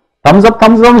 Thumbs up,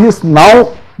 thumbs down is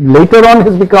now, later on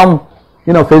has become,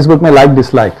 you know, Facebook may like,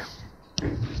 dislike.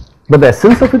 But the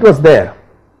essence of it was there.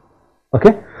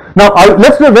 Okay. Now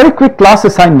let's do a very quick class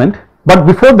assignment. But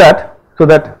before that, so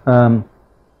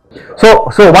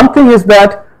one thing is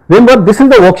that, remember, this is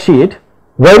the worksheet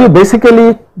where you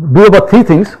basically do about three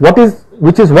things.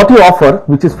 Which is what you offer,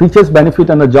 which is features, benefit,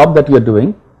 and the job that you are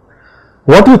doing.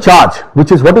 What you charge,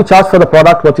 which is what you charge for the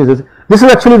product. This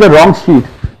is actually the wrong sheet.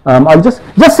 I'll just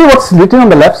see what's written on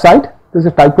the left side. There's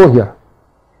a typo here.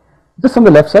 Just on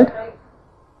the left side.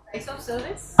 Price of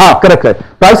service. Correct.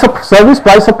 Price of service,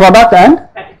 price of product,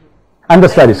 and the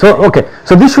strategy. So okay.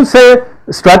 So this should say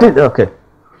strategy. Okay.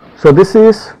 So this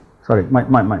is, sorry,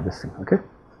 my this thing. Okay.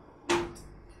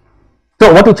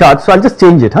 So what you charge. So I'll just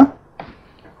change it.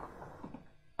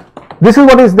 This is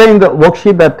what is there in the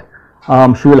worksheet that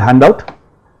she will hand out.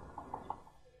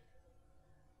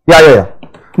 Yeah.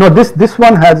 No, this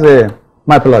one has a,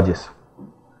 my apologies.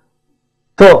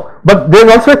 So, but there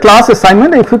is also a class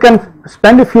assignment. If you can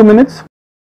spend a few minutes,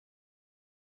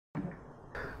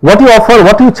 what you offer,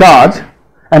 what you charge,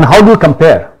 and how do you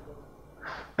compare.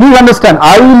 Please understand,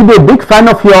 I will be a big fan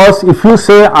of yours if you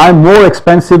say I am more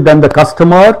expensive than the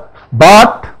customer,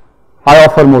 but I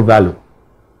offer more value.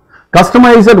 Customer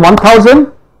is at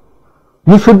 1,000,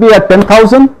 you should be at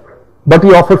 10,000, but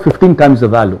you offer 15 times the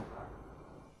value.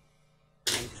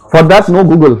 For that, no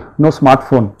Google, no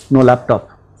smartphone, no laptop.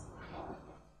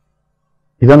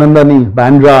 Hiranandani,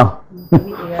 Bandra,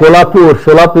 Kolhapur,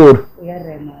 Sholapur.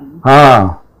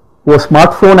 Your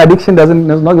smartphone addiction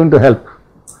is not going to help.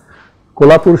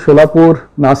 Kolhapur, Sholapur,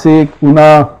 Nasik,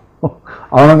 Pune,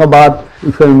 Aurangabad,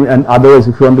 and otherwise,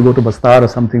 if you want to go to Bastar or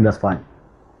something, that's fine.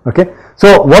 Okay.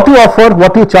 So what you offer,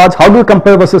 what you charge, how do you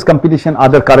compare versus competition,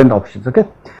 other current options. Okay.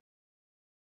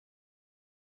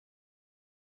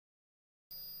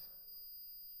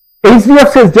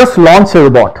 HDFC has just launched a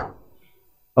robot,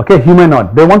 okay,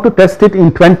 humanoid. They want to test it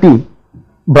in 20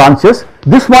 branches.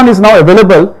 This one is now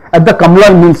available at the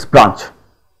Kamlal Mills branch. So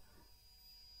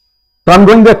I'm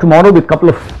going there tomorrow with a couple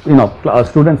of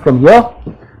students from here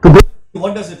to go.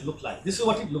 What does it look like? This is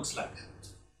what it looks like.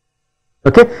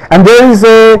 Okay, and there is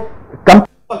a company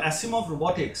Called Asimov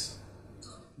Robotics,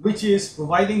 which is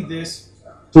providing this.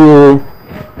 to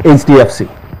HDFC.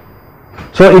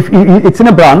 So if it's in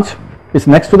a branch, it's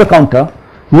next to the counter,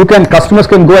 customers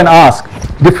can go and ask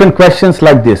different questions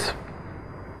like this,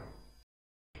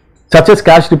 such as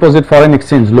cash deposit, foreign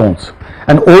exchange, loans,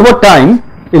 and over time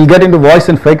you'll get into voice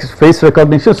and face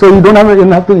recognition, so you don't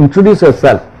even have to introduce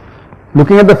yourself.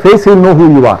 Looking at the face, he'll know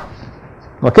who you are.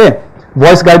 Okay,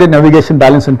 voice guided navigation,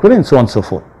 balance and query, and so on and so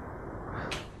forth.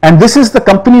 And this is the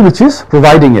company which is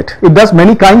providing it. It does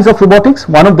many kinds of robotics.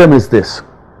 One of them is this.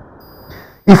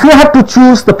 If you had to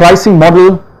choose the pricing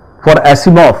model for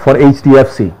Asimov, for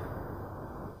HDFC,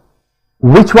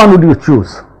 which one would you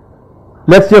choose?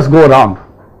 Let's just go around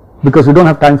because we don't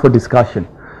have time for discussion.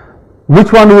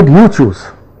 Which one would you choose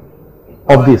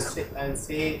of this? I'll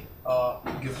say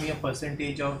give me a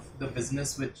percentage of the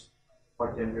business which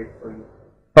what generate for you.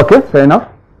 Okay, fair enough.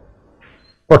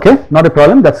 Okay, not a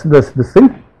problem. That's this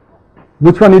thing.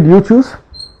 Which one did you choose?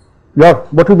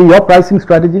 What would be your pricing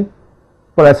strategy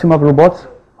for Asimov robots?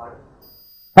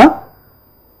 Huh?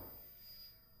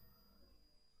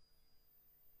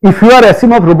 If you are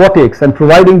Asimov Robotics and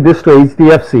providing this to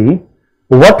HDFC,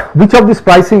 which of this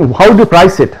pricing, how would you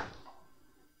price it?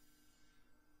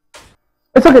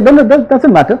 It's okay, that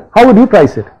doesn't matter. How would you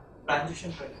price it?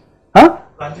 Transition pricing. Huh?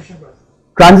 Transition pricing.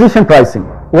 Transition pricing.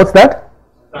 What's that?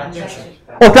 Transaction.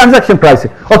 Oh, transaction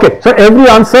pricing. Okay, so every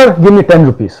answer, give me 10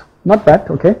 rupees. Not bad,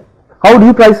 okay. How do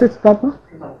you price it, Tatma?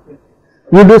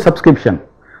 You do subscription.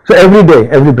 So every day,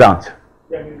 every branch.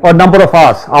 Or number of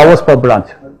hours per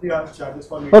branch.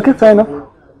 Okay, fair enough.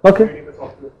 Okay.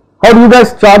 How do you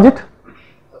guys charge it?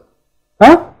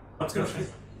 Huh?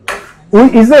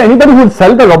 Is there anybody who will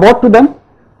sell the robot to them?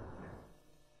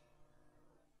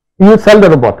 You will sell the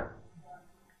robot.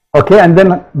 Okay, and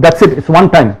then that's it. It's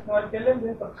one time.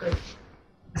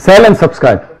 Sell and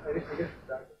subscribe.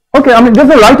 Okay, I mean, there's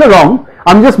no right or wrong.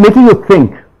 I'm just making you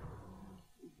think.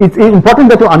 It's important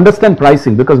that you understand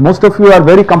pricing because most of you are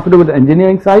very comfortable with the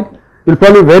engineering side. You're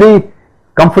probably very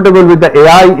comfortable with the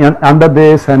AI under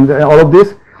this and all of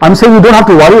this. I'm saying you don't have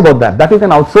to worry about that. That you can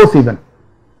outsource even.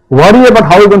 Worry about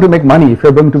how you're going to make money if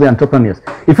you're going to be entrepreneurs.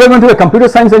 If you're going to be a computer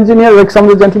science engineer like some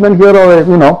of the gentlemen here,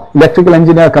 or electrical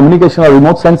engineer, communication or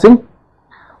remote sensing,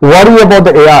 worry about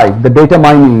the AI, the data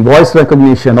mining, voice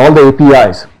recognition, all the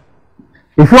APIs.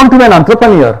 If you want to be an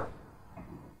entrepreneur,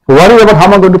 worry about how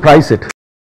am I going to price it.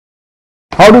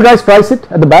 How do you guys price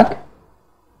it at the back?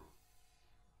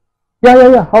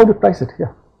 Yeah. How do you price it?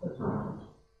 Yeah.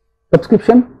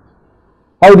 Subscription.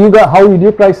 How would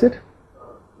you price it?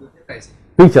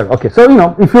 Feature. Okay. So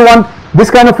if you want this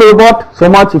kind of a robot, so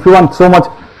much. If you want so much.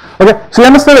 Okay. So you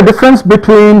understand the difference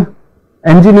between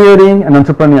engineering and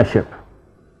entrepreneurship.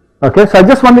 Okay. So I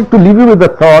just wanted to leave you with the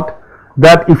thought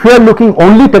that if you are looking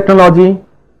only technology,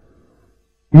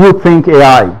 you think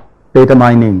AI, data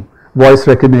mining, voice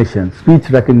recognition, speech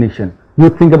recognition. You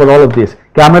think about all of this.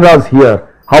 Cameras here.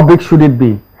 How big should it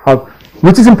be?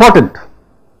 Which is important.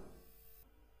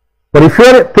 But if you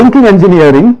are thinking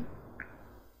engineering,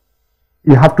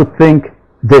 you have to think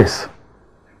this.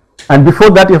 And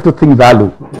before that, you have to think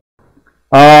value.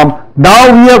 Now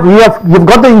you've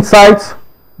got the insights,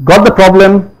 got the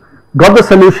problem, got the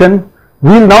solution.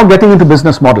 We're now getting into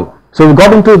business model. So we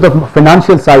got into the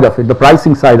financial side of it, the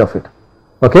pricing side of it.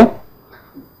 Okay?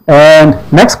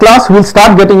 And next class, we'll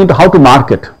start getting into how to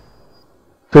market.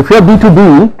 So if you're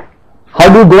B2B,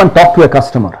 how do you go and talk to a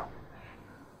customer?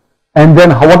 And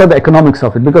then what are the economics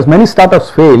of it? Because many startups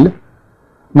fail.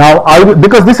 Now,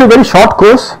 because this is a very short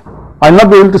course, I'll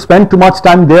not be able to spend too much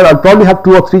time there. I'll probably have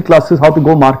 2 or 3 classes how to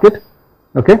go market.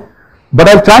 Okay? But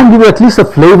I'll try and give you at least a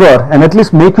flavor and at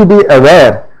least make you be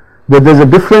aware that there's a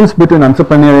difference between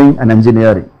entrepreneuring and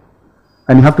engineering.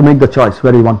 And you have to make the choice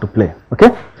where you want to play. Okay?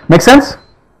 Make sense?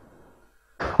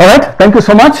 Alright, thank you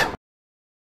so much.